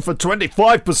Selectratron for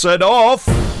 25% off.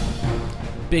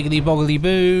 Biggity boggity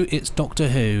boo, it's Doctor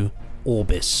Who,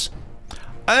 Orbis.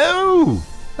 Oh,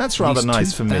 that's rather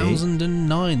nice for me.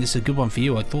 2009. This is a good one for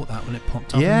you. I thought that when it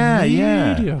popped up. Yeah.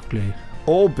 Immediately.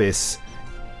 Orbis,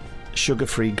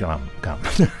 sugar-free gum.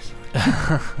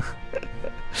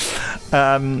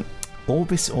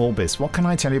 Orbis. What can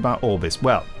I tell you about Orbis?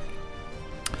 Well,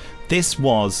 this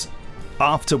was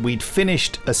after we'd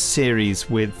finished a series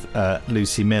with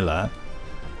Lucy Miller,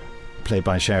 played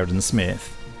by Sheridan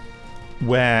Smith,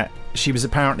 where she was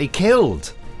apparently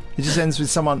killed. It just ends with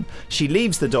someone, she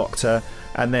leaves the Doctor,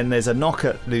 and then there's a knock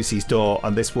at Lucy's door,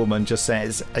 and this woman just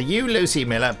says, "Are you Lucy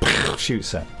Miller?"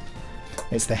 Shoots her.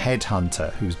 It's the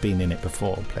headhunter who's been in it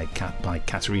before, played by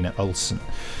Katarina Olsen.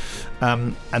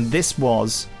 And this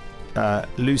was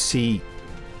Lucy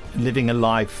living a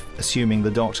life assuming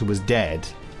the Doctor was dead,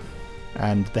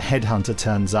 and the headhunter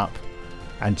turns up,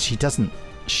 and she doesn't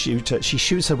shoot her, she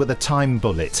shoots her with a time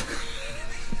bullet.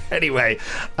 Anyway,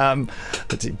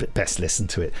 best listen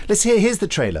to it. Here's the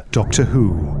trailer. Doctor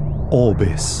Who,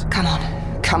 Orbis.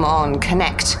 Come on,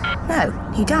 connect. No,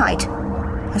 he died.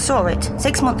 I saw it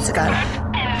 6 months ago.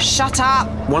 Shut up.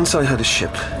 Once I had a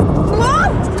ship.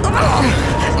 What?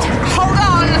 Hold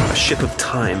on. A ship of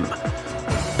time.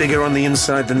 Bigger on the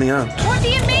inside than the out. What do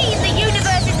you mean the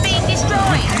universe is being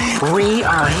destroyed? We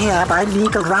are here by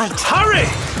legal right. Hurry!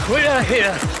 We are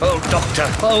here, old doctor,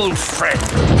 old friend.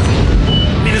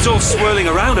 It's all swirling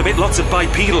around a bit, lots of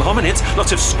bipedal hominids,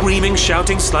 lots of screaming,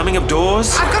 shouting, slamming of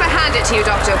doors. I've got to hand it to you,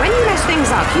 Doctor. When you mess things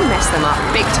up, you mess them up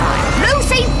big time.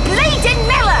 Lucy bleeding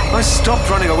Miller! I stopped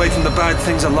running away from the bad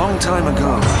things a long time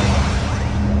ago.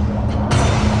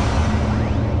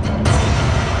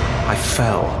 I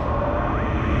fell.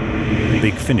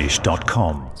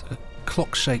 BigFinish.com.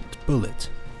 Clock-shaped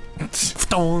bullet.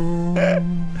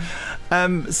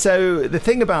 So the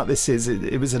thing about this is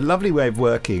it was a lovely way of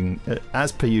working.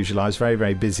 As per usual, I was very,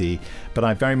 very busy, but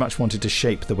I very much wanted to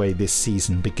shape the way this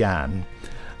season began.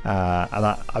 And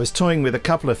I was toying with a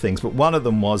couple of things, but one of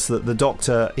them was that the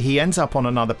Doctor, he ends up on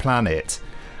another planet,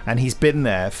 and he's been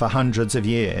there for hundreds of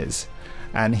years,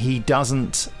 and he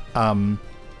doesn't...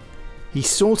 he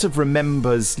sort of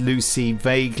remembers Lucy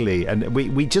vaguely, and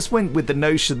we just went with the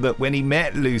notion that when he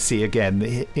met Lucy again,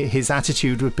 his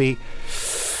attitude would be,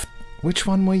 which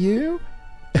one were you?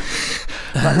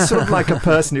 That's sort of like a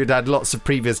person who'd had lots of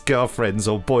previous girlfriends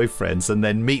or boyfriends and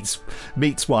then meets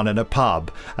one in a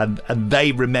pub, and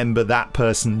they remember that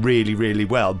person really, really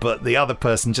well, but the other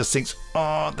person just thinks,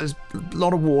 oh, there's a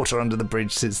lot of water under the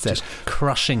bridge since then. Just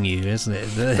crushing you, isn't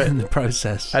it, in the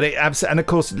process? And of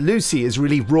course, Lucy is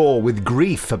really raw with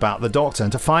grief about the Doctor,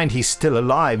 and to find he's still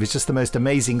alive is just the most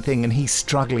amazing thing, and he's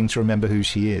struggling to remember who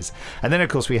she is. And then, of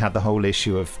course, we had the whole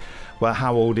issue of, well,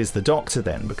 how old is the Doctor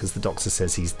then? Because the Doctor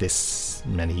says he's this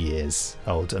many years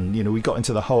old. And, you know, we got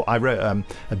into the whole... I wrote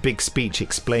a big speech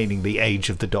explaining the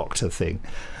age of the Doctor thing,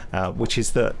 which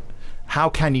is that how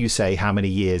can you say how many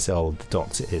years old the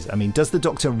Doctor is? I mean, does the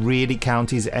Doctor really count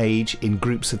his age in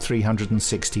groups of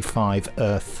 365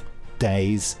 Earth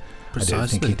days? Precisely. I don't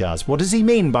think he does. What does he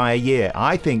mean by a year?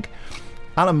 I think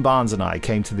Alan Barnes and I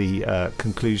came to the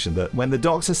conclusion that when the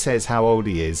Doctor says how old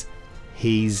he is,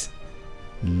 he's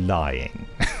lying.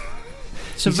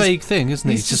 It's a vague thing, isn't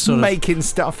it? He's just sort of making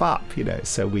stuff up, you know.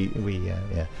 So we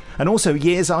yeah. And also,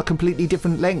 years are completely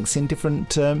different lengths in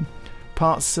different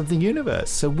parts of the universe.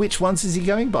 So which ones is he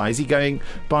going by? Is he going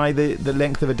by the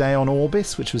length of a day on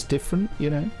Orbis, which was different,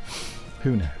 you know?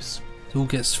 Who knows? It all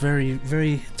gets very,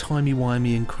 very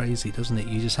timey-wimey and crazy, doesn't it?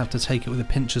 You just have to take it with a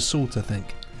pinch of salt, I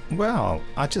think. Well,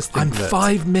 I just think I'm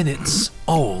 5 minutes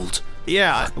old.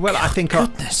 Yeah, well, I think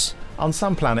goodness. On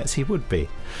some planets he would be.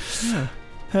 Yeah.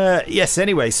 Yes,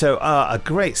 anyway, so a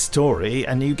great story,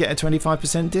 and you get a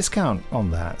 25% discount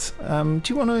on that. Do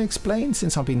you want to explain,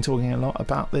 since I've been talking a lot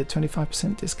about the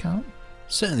 25% discount?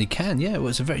 Certainly can, yeah. Well,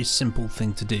 it's a very simple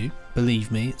thing to do.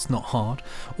 Believe me, it's not hard.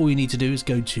 All you need to do is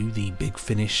go to the Big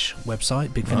Finish website,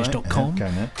 bigfinish.com.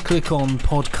 Right, okay, click on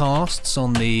podcasts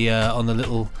on the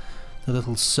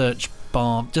little search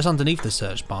bar, just underneath the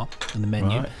search bar in the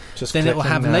menu. Right, just then it will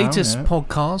have now, latest yeah.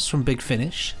 podcasts from Big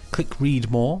Finish. Click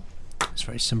read more. It's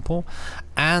very simple.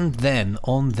 And then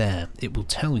on there, it will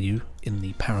tell you in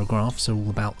the paragraphs all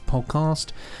about the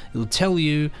podcast. It will tell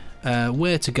you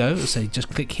where to go. It'll say just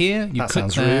click here. You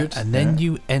click there, rude. And then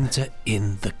you enter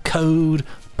in the code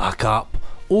buck up,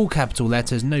 all capital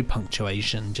letters, no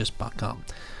punctuation, just buck up,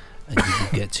 and you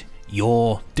will get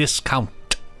your discount.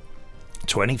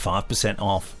 25%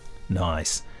 off.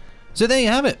 Nice. So there you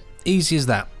have it. Easy as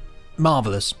that.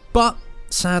 Marvellous. But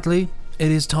sadly,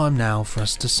 it is time now for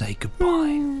us to say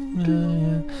goodbye.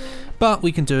 But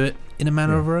we can do it in a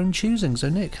manner of our own choosing. So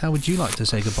Nick, how would you like to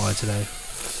say goodbye today?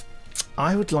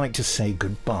 I would like to say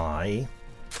goodbye.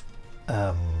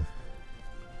 Well,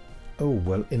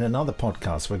 in another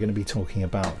podcast, we're going to be talking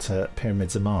about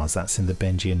Pyramids of Mars. That's in the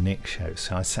Benji and Nick show.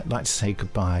 So I'd like to say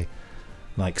goodbye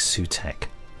like Sutek.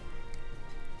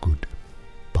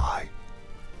 Goodbye.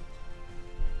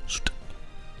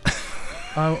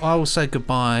 I will say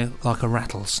goodbye like a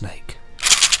rattlesnake.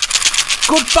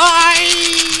 Goodbye!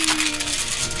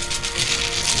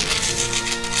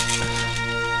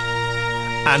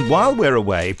 And while we're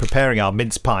away preparing our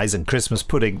mince pies and Christmas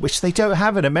pudding, which they don't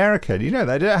have in America, you know,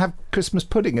 they don't have Christmas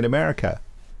pudding in America.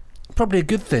 Probably a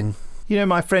good thing. You know,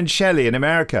 my friend Shelley in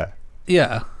America.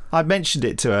 Yeah. I mentioned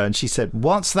it to her and she said,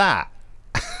 "What's that?"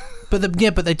 But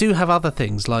they do have other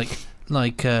things like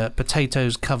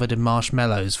potatoes covered in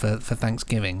marshmallows for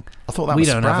Thanksgiving. I thought that we was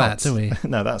don't Sprouts. have that, do we?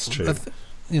 No, that's true.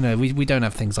 We don't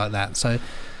have things like that. So,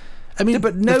 I mean,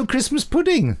 but no Christmas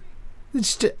pudding.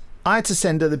 I had to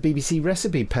send her the BBC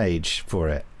recipe page for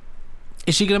it.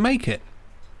 Is she going to make it?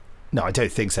 No, I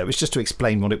don't think so. It was just to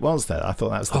explain what it was, though. I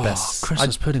thought that was the best.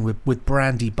 Christmas pudding with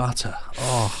brandy butter.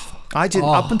 I did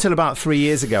up until about 3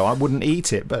 years ago. I wouldn't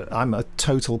eat it, but I'm a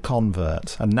total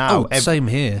convert. And now, same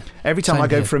here. Every time I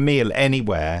go for a meal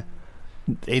anywhere,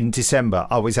 in December,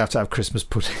 I always have to have Christmas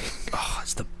pudding. Oh,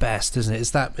 it's the best, isn't it?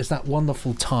 It's that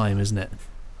wonderful time, isn't it?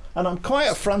 And I'm quite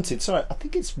affronted. Sorry, I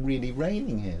think it's really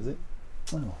raining here, is it?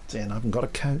 Oh dear, I haven't got a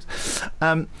coat.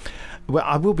 Well,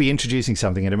 I will be introducing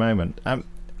something in a moment. I'm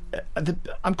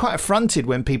quite affronted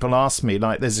when people ask me,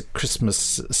 like, there's a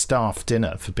Christmas staff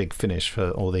dinner for Big Finish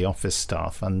for all the office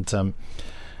staff, and on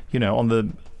the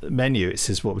menu it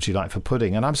says, what would you like for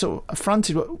pudding? And I'm sort of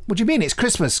affronted. What do you mean? It's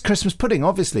Christmas pudding,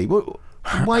 obviously. Why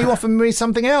are you offering me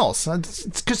something else?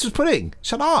 It's Christmas pudding.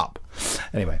 Shut up.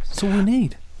 Anyway, that's all we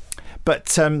need.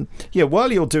 But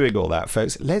while you're doing all that,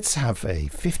 folks, let's have a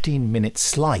 15-minute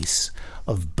slice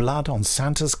of Blood on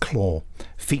Santa's Claw,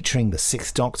 featuring the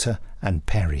Sixth Doctor and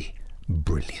Perry.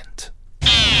 Brilliant.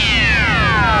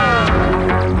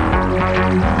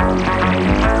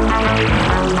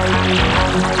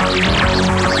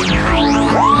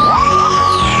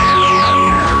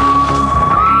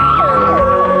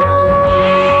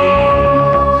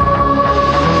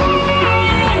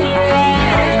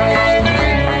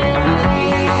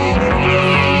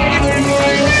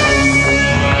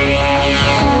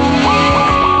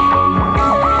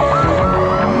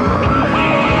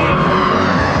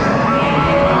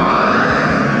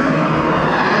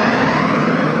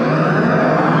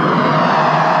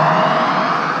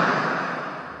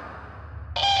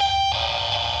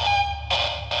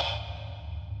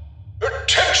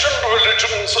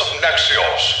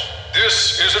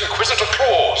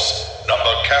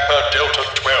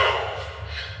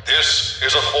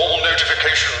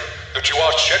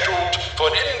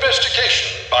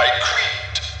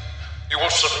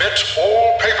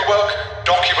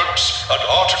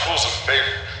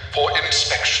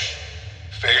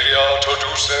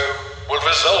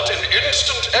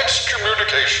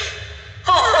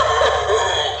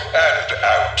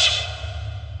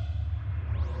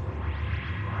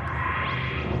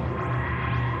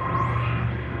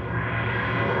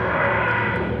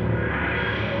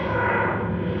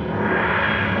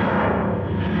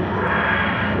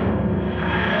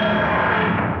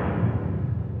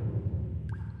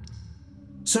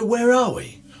 So where are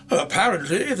we?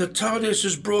 Apparently, the TARDIS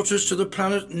has brought us to the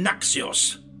planet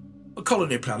Naxios, a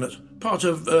colony planet, part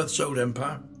of Earth's old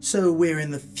empire. So we're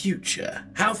in the future.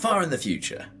 How far in the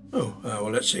future? Well,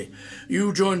 let's see.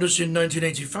 You joined us in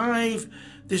 1985.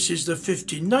 This is the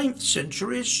 59th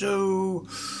century, so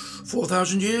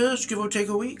 4,000 years, give or take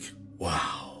a week.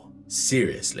 Wow.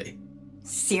 Seriously?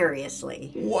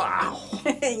 Seriously. Wow.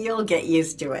 You'll get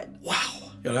used to it.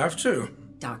 Wow. You'll have to.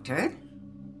 Doctor?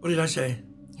 What did I say?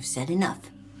 You've said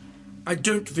enough. I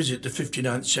don't visit the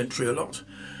 59th century a lot.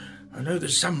 I know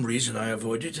there's some reason I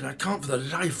avoid it, and I can't for the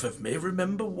life of me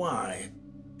remember why.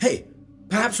 Hey,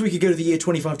 perhaps we could go to the year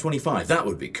 2525. That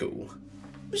would be cool.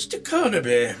 Mr.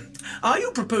 Carnaby, are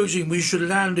you proposing we should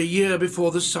land a year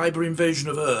before the cyber invasion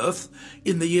of Earth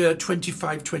in the year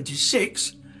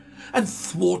 2526 and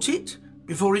thwart it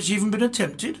before it's even been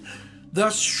attempted,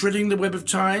 thus shredding the web of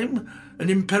time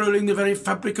and imperiling the very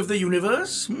fabric of the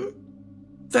universe?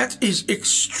 That is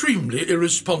extremely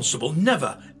irresponsible.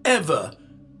 Never, ever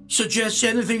suggest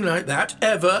anything like that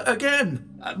ever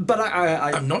again. But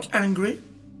I'm not angry.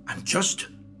 I'm just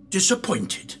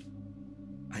disappointed.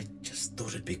 I just thought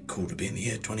it'd be cool to be in the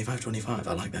year 2525.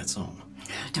 I like that song.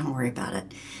 Don't worry about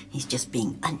it. He's just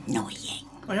being annoying.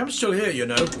 I am still here, you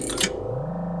know.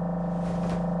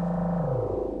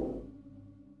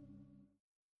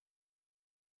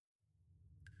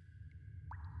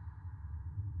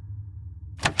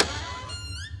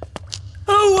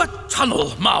 Oh, a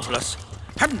tunnel. Marvellous.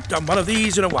 Haven't done one of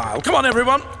these in a while. Come on,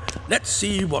 everyone. Let's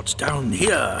see what's down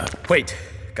here. Wait,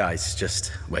 guys,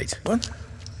 just wait. What?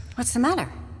 What's the matter?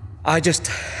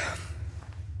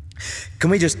 Can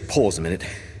we just pause a minute?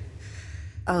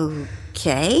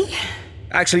 Okay.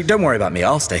 Actually, don't worry about me.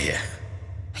 I'll stay here.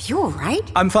 Are you all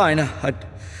right? I'm fine. I'd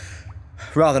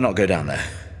rather not go down there.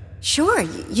 Sure,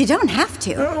 you don't have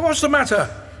to. What's the matter?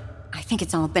 I think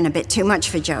it's all been a bit too much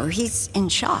for Joe. He's in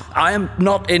shock. I am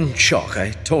not in shock.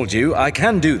 I told you I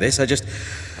can do this.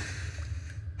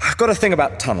 I've got a thing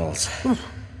about tunnels. Well,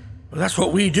 that's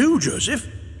what we do, Joseph.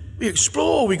 We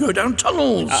explore, we go down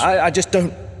tunnels. I just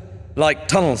don't like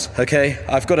tunnels, okay?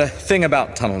 I've got a thing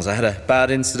about tunnels. I had a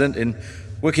bad incident in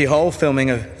WikiHole filming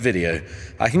a video.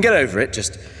 I can get over it,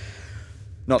 just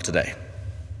not today.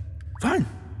 Fine.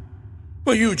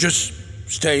 Well, you just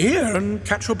stay here and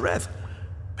catch your breath.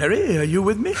 Perry, are you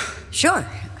with me? Sure.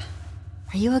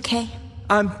 Are you okay?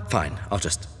 I'm fine. I'll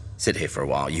just sit here for a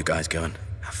while. You guys go and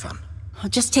have fun. Well,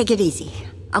 just take it easy.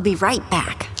 I'll be right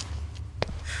back.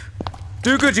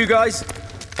 Do good, you guys.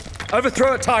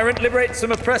 Overthrow a tyrant, liberate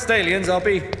some oppressed aliens. I'll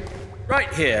be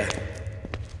right here.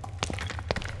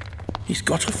 He's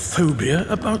got a phobia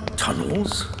about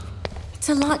tunnels. It's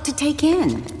a lot to take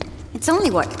in. It's only,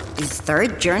 his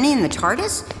third journey in the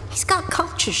TARDIS? He's got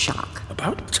culture shock.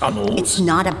 About tunnels? It's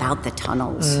not about the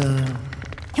tunnels.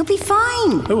 He'll be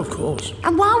fine. Oh, of course.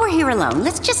 And while we're here alone,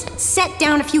 let's just set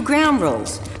down a few ground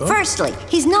rules. Oh. Firstly,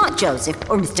 he's not Joseph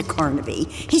or Mr. Carnaby.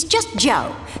 He's just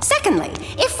Joe. Secondly,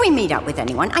 if we meet up with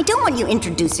anyone, I don't want you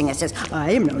introducing us as,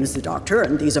 I am known as the Doctor,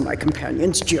 and these are my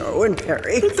companions, Joe and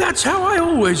Perry. But that's how I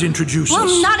always introduce us.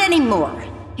 Well, not anymore.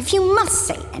 If you must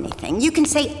say anything, you can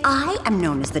say, I am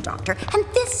known as the Doctor, and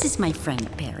this is my friend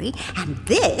Perry, and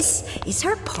this is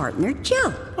her partner,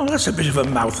 Joe. Oh, that's a bit of a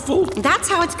mouthful. That's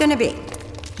how it's going to be.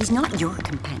 He's not your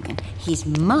companion. He's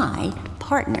my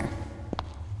partner.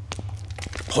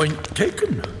 Point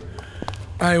taken.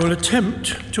 I will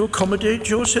attempt to accommodate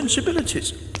your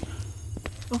sensibilities.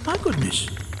 Oh, my goodness.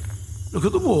 Look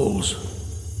at the walls.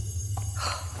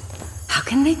 How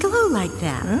can they glow like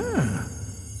that?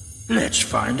 Let's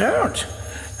find out.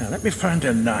 Now, let me find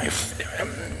a knife.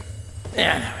 There we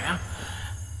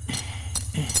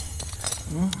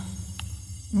are.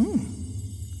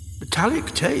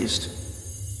 Metallic taste.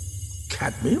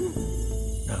 Cadmium?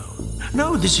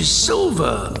 No, this is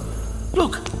silver.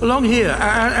 Look, along here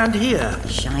and here.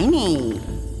 Shiny.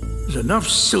 There's enough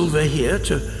silver here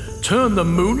to turn the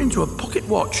moon into a pocket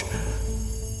watch.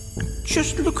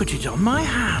 Just look at it on my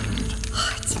hand.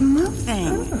 Oh, it's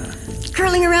moving.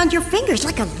 Curling around your fingers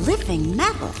like a living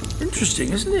metal.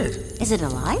 Interesting, isn't it? Is it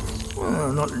alive?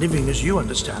 Well, not living as you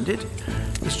understand it.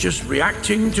 It's just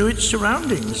reacting to its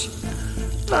surroundings.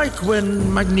 Like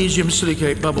when magnesium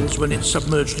silicate bubbles when it's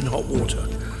submerged in hot water.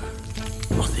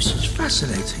 Oh, this is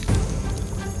fascinating.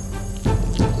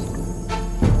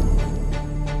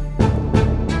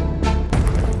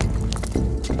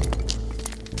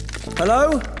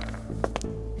 Hello?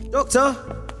 Doctor?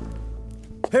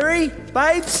 Perry?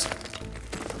 Babes?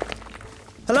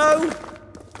 Hello?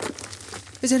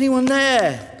 Is anyone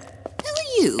there? Who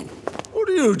are you? What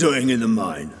are you doing in the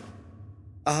mine?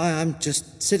 I'm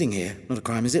just sitting here. Not a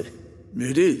crime, is it?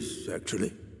 It is,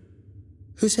 actually.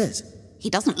 Who says?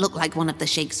 He doesn't look like one of the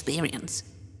Shakespeareans.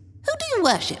 Who do you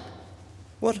worship?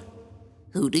 What?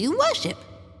 Who do you worship?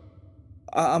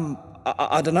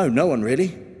 I don't know. No one,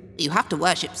 really. You have to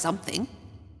worship something.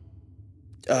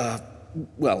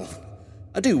 Well,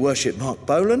 I do worship Mark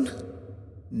Bolan.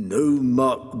 No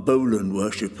Mark Bolan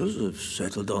worshippers have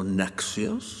settled on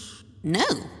Naxios? No,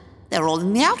 they're all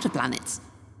in the outer planets.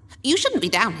 You shouldn't be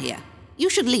down here. You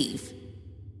should leave.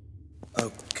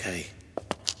 Okay,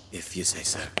 if you say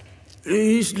so.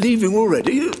 He's leaving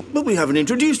already, but we haven't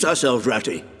introduced ourselves,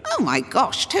 Ratty. Oh my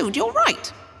gosh, Toad, you're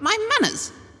right. My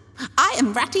manners. I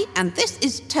am Ratty and this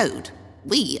is Toad.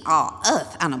 We are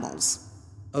Earth animals.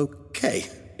 Okay,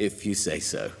 if you say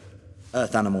so.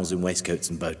 Earth animals in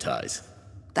waistcoats and bow ties.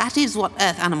 That is what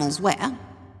Earth animals wear.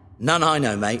 None I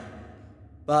know, mate.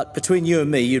 But between you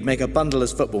and me, you'd make a bundle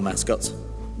as football mascots.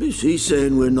 Is he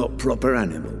saying we're not proper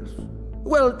animals?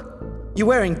 Well, you're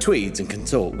wearing tweeds and can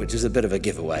talk, which is a bit of a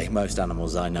giveaway. Most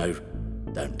animals I know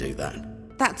don't do that.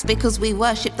 That's because we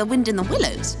worship the wind in the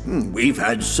willows. We've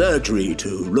had surgery to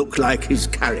look like his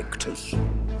characters.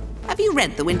 Have you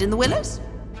read The Wind in the Willows?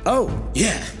 Oh,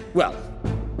 yeah. Well,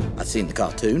 I've seen the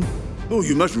cartoon. Oh,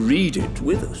 you must read it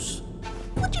with us.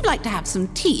 Would you like to have some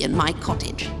tea in my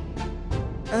cottage?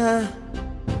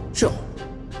 Sure.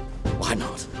 Why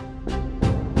not?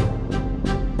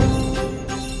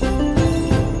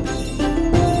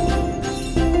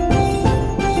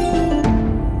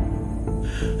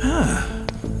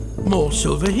 More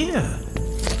silver here.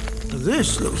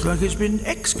 This looks like it's been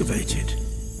excavated.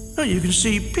 Oh, you can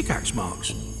see pickaxe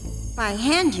marks. By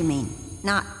hand, you mean?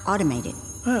 Not automated.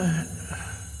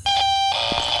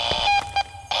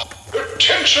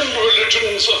 Attention,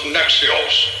 religions of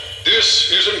Naxios.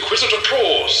 This is Inquisitor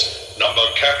Claus, number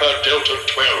Kappa Delta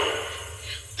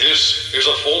 12. This is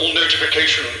a formal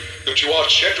notification that you are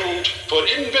scheduled for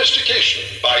investigation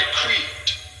by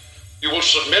Creed. You will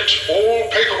submit all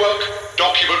paperwork,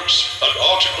 documents, and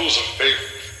articles of faith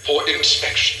for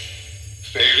inspection.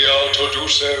 Failure to do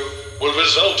so will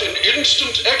result in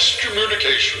instant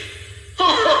excommunication.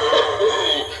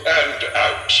 And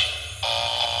out.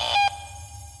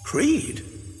 Creed?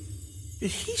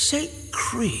 Did he say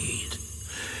Creed?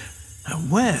 Now,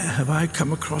 where have I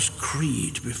come across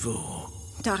Creed before?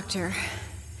 Doctor,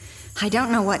 I don't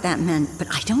know what that meant, but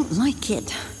I don't like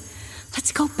it.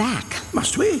 Let's go back.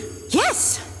 Must we?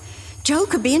 Yes! Joe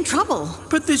could be in trouble.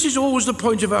 But this is always the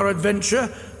point of our adventure,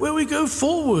 where we go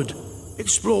forward,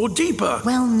 explore deeper.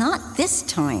 Well, not this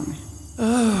time.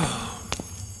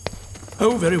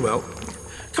 Oh, very well.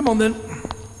 Come on, then.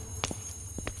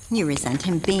 You resent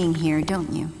him being here,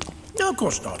 don't you? No, of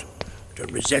course not. I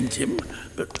don't resent him,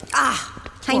 but...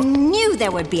 I knew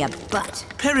there would be a but.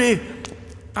 Perry,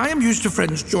 I am used to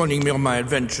friends joining me on my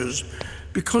adventures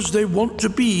because they want to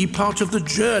be part of the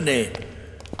journey,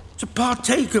 to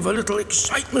partake of a little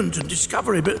excitement and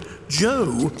discovery, but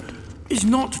Joe is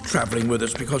not travelling with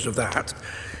us because of that.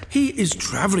 He is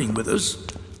travelling with us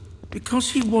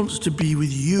because he wants to be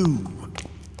with you.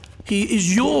 He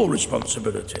is your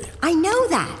responsibility. I know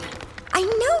that. I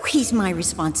know he's my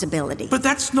responsibility. But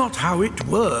that's not how it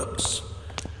works.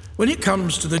 When it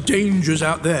comes to the dangers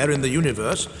out there in the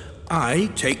universe,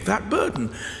 I take that burden.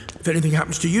 If anything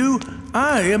happens to you,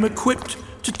 I am equipped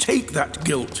to take that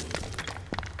guilt.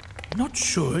 Not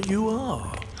sure you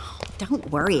are.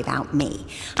 Don't worry about me.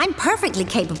 I'm perfectly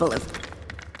capable of...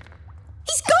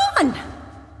 He's gone!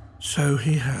 So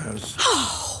he has.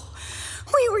 Oh,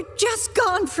 we were just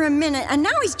gone for a minute, and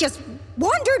now he's just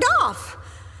wandered off.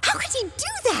 How could he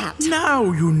do that? Now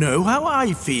you know how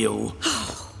I feel.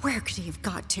 Where could he have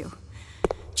got to?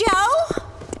 Joe?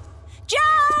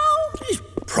 Joe! He's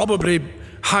probably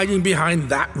hiding behind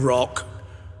that rock,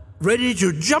 ready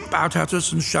to jump out at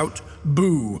us and shout,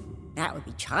 boo. That would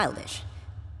be childish.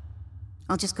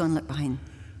 I'll just go and look behind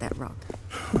that rock.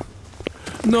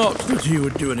 Not that he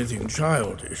would do anything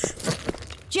childish.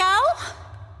 Joe?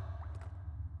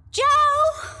 Joe?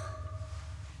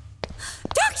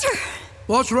 Doctor!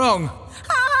 What's wrong?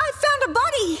 I found a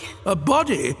body. A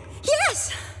body?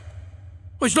 Yes.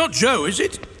 Well, it's not Joe, is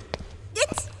it?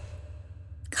 It's...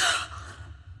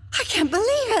 I can't believe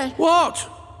it. What?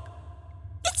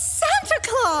 It's Santa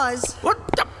Claus. What?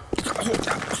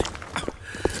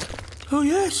 Oh,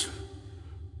 yes.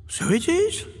 So it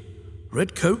is.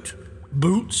 Red coat,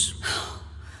 boots.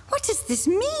 What does this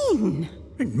mean?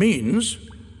 It means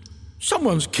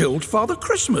someone's killed Father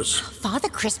Christmas. Father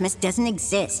Christmas doesn't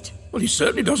exist. Well, he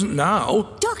certainly doesn't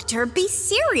now. Doctor, be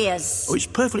serious. Oh, it's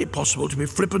perfectly possible to be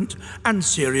flippant and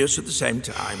serious at the same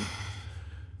time.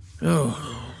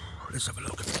 Oh, let's have a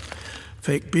look.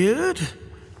 Fake beard,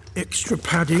 extra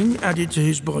padding added to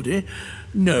his body.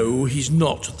 No, he's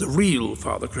not the real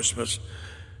Father Christmas.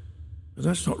 But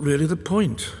that's not really the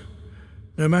point.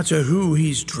 No matter who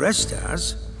he's dressed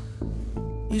as,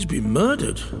 he's been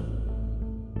murdered.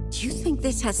 Do you think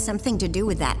this has something to do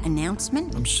with that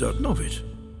announcement? I'm certain of it.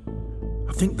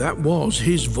 I think that was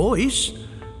his voice.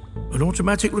 An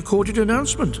automatic recorded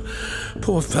announcement.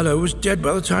 Poor fellow was dead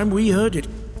by the time we heard it.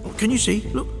 Can you see?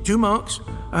 Look, 2 marks,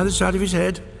 either side of his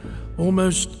head.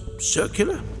 Almost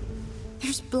circular.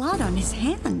 There's blood on his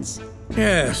hands.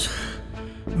 Yes.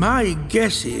 My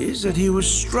guess is that he was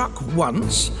struck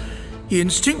once. He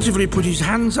instinctively put his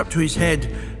hands up to his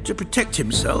head to protect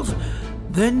himself.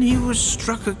 Then he was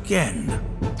struck again.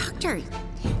 Doctor,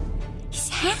 his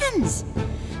hands.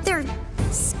 They're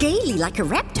scaly like a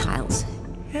reptile's.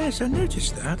 Yes, I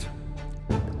noticed that.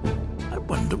 I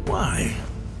wonder why.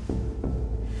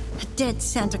 A dead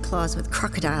Santa Claus with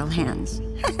crocodile hands.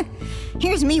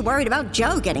 Here's me worried about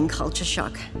Joe getting culture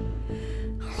shock.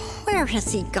 Where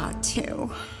has he got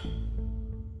to?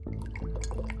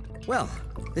 Well,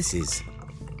 this is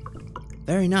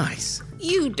very nice.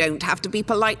 You don't have to be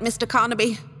polite, Mr.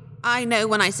 Carnaby. I know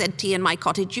when I said tea in my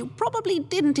cottage, you probably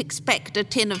didn't expect a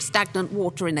tin of stagnant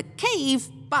water in a cave,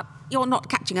 but you're not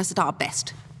catching us at our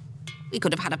best. We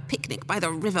could have had a picnic by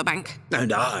the riverbank.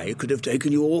 And I could have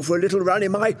taken you all for a little run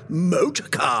in my motor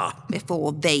car.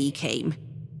 Before they came.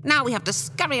 Now we have to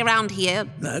scurry around here.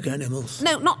 Like animals.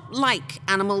 No, not like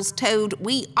animals, Toad.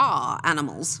 We are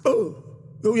animals. Oh,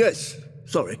 yes.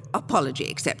 Sorry. Apology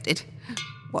accepted.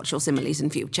 Watch your similes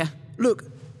in future. Look,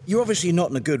 you're obviously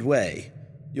not in a good way.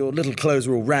 Your little clothes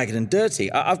are all ragged and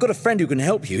dirty. I've got a friend who can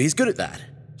help you. He's good at that.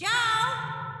 Joe!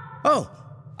 Oh,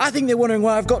 I think they're wondering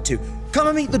where I've got to. Come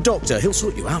and meet the doctor. He'll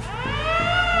sort you out.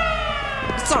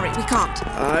 Sorry, we can't.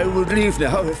 I would leave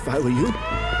now if I were you.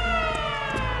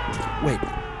 Wait.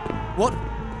 What?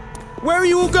 Where are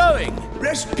you all going?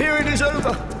 Rest period is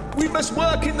over. We must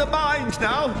work in the mines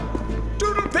now.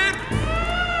 Doodle pip!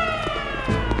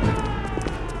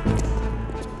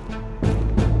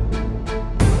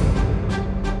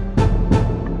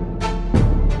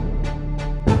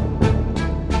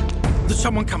 There's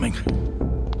someone coming.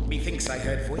 Methinks I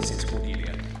heard voices,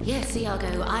 Cordelia. Yes,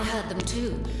 Iago, I heard them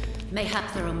too.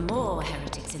 Mayhap there are more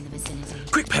heretics in the vicinity.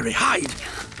 Quick, Perry, hide!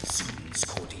 Seems,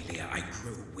 Cordelia, I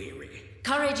grow weary.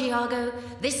 Courage, Iago.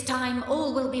 This time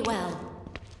all will be well.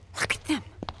 Look at them.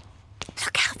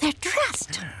 Look how they're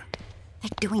dressed. They're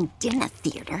doing dinner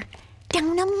theater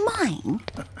down a mine.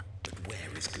 But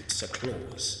where is good Sir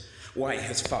Claus? Why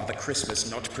has Father Christmas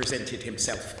not presented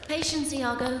himself? Patience,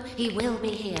 Iago. He will be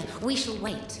here. We shall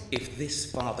wait. If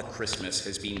this Father Christmas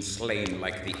has been slain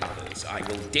like the others, I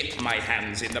will dip my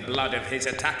hands in the blood of his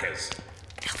attackers.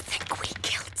 They'll think we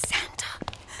killed Santa.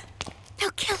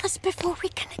 They'll kill us before we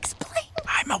can explain.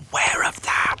 I'm aware of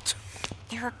that.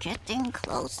 They're getting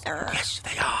closer. Yes,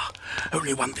 they are.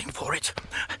 Only one thing for it.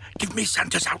 Give me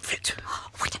Santa's outfit.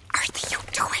 What on earth are you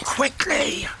doing?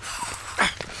 Quickly!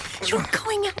 You're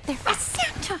going out there as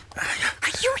Santa.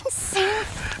 Are you insane?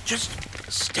 Just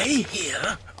stay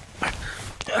here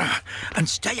and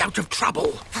stay out of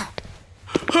trouble.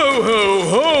 Ho, ho,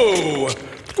 ho!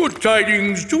 Good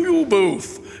tidings to you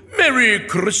both. Merry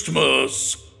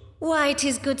Christmas. Why,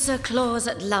 'tis good Sir Claus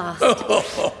at last.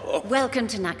 Welcome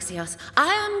to Naxios.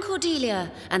 I am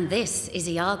Cordelia, and this is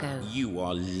Iago. You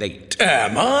are late.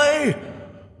 Am I?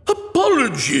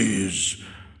 Apologies.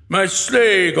 My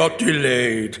sleigh got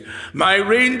delayed. My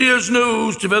reindeer's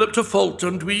nose developed a fault,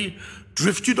 and we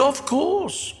drifted off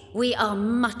course. We are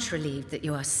much relieved that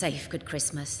you are safe, Good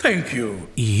Christmas. Thank you.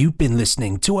 You've been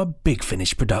listening to a Big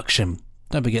Finish production.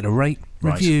 Don't forget to rate,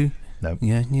 review. No.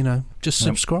 Yeah, just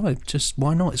subscribe. Just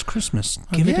why not? It's Christmas.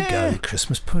 Give it a go.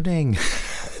 Christmas pudding.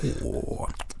 Oh.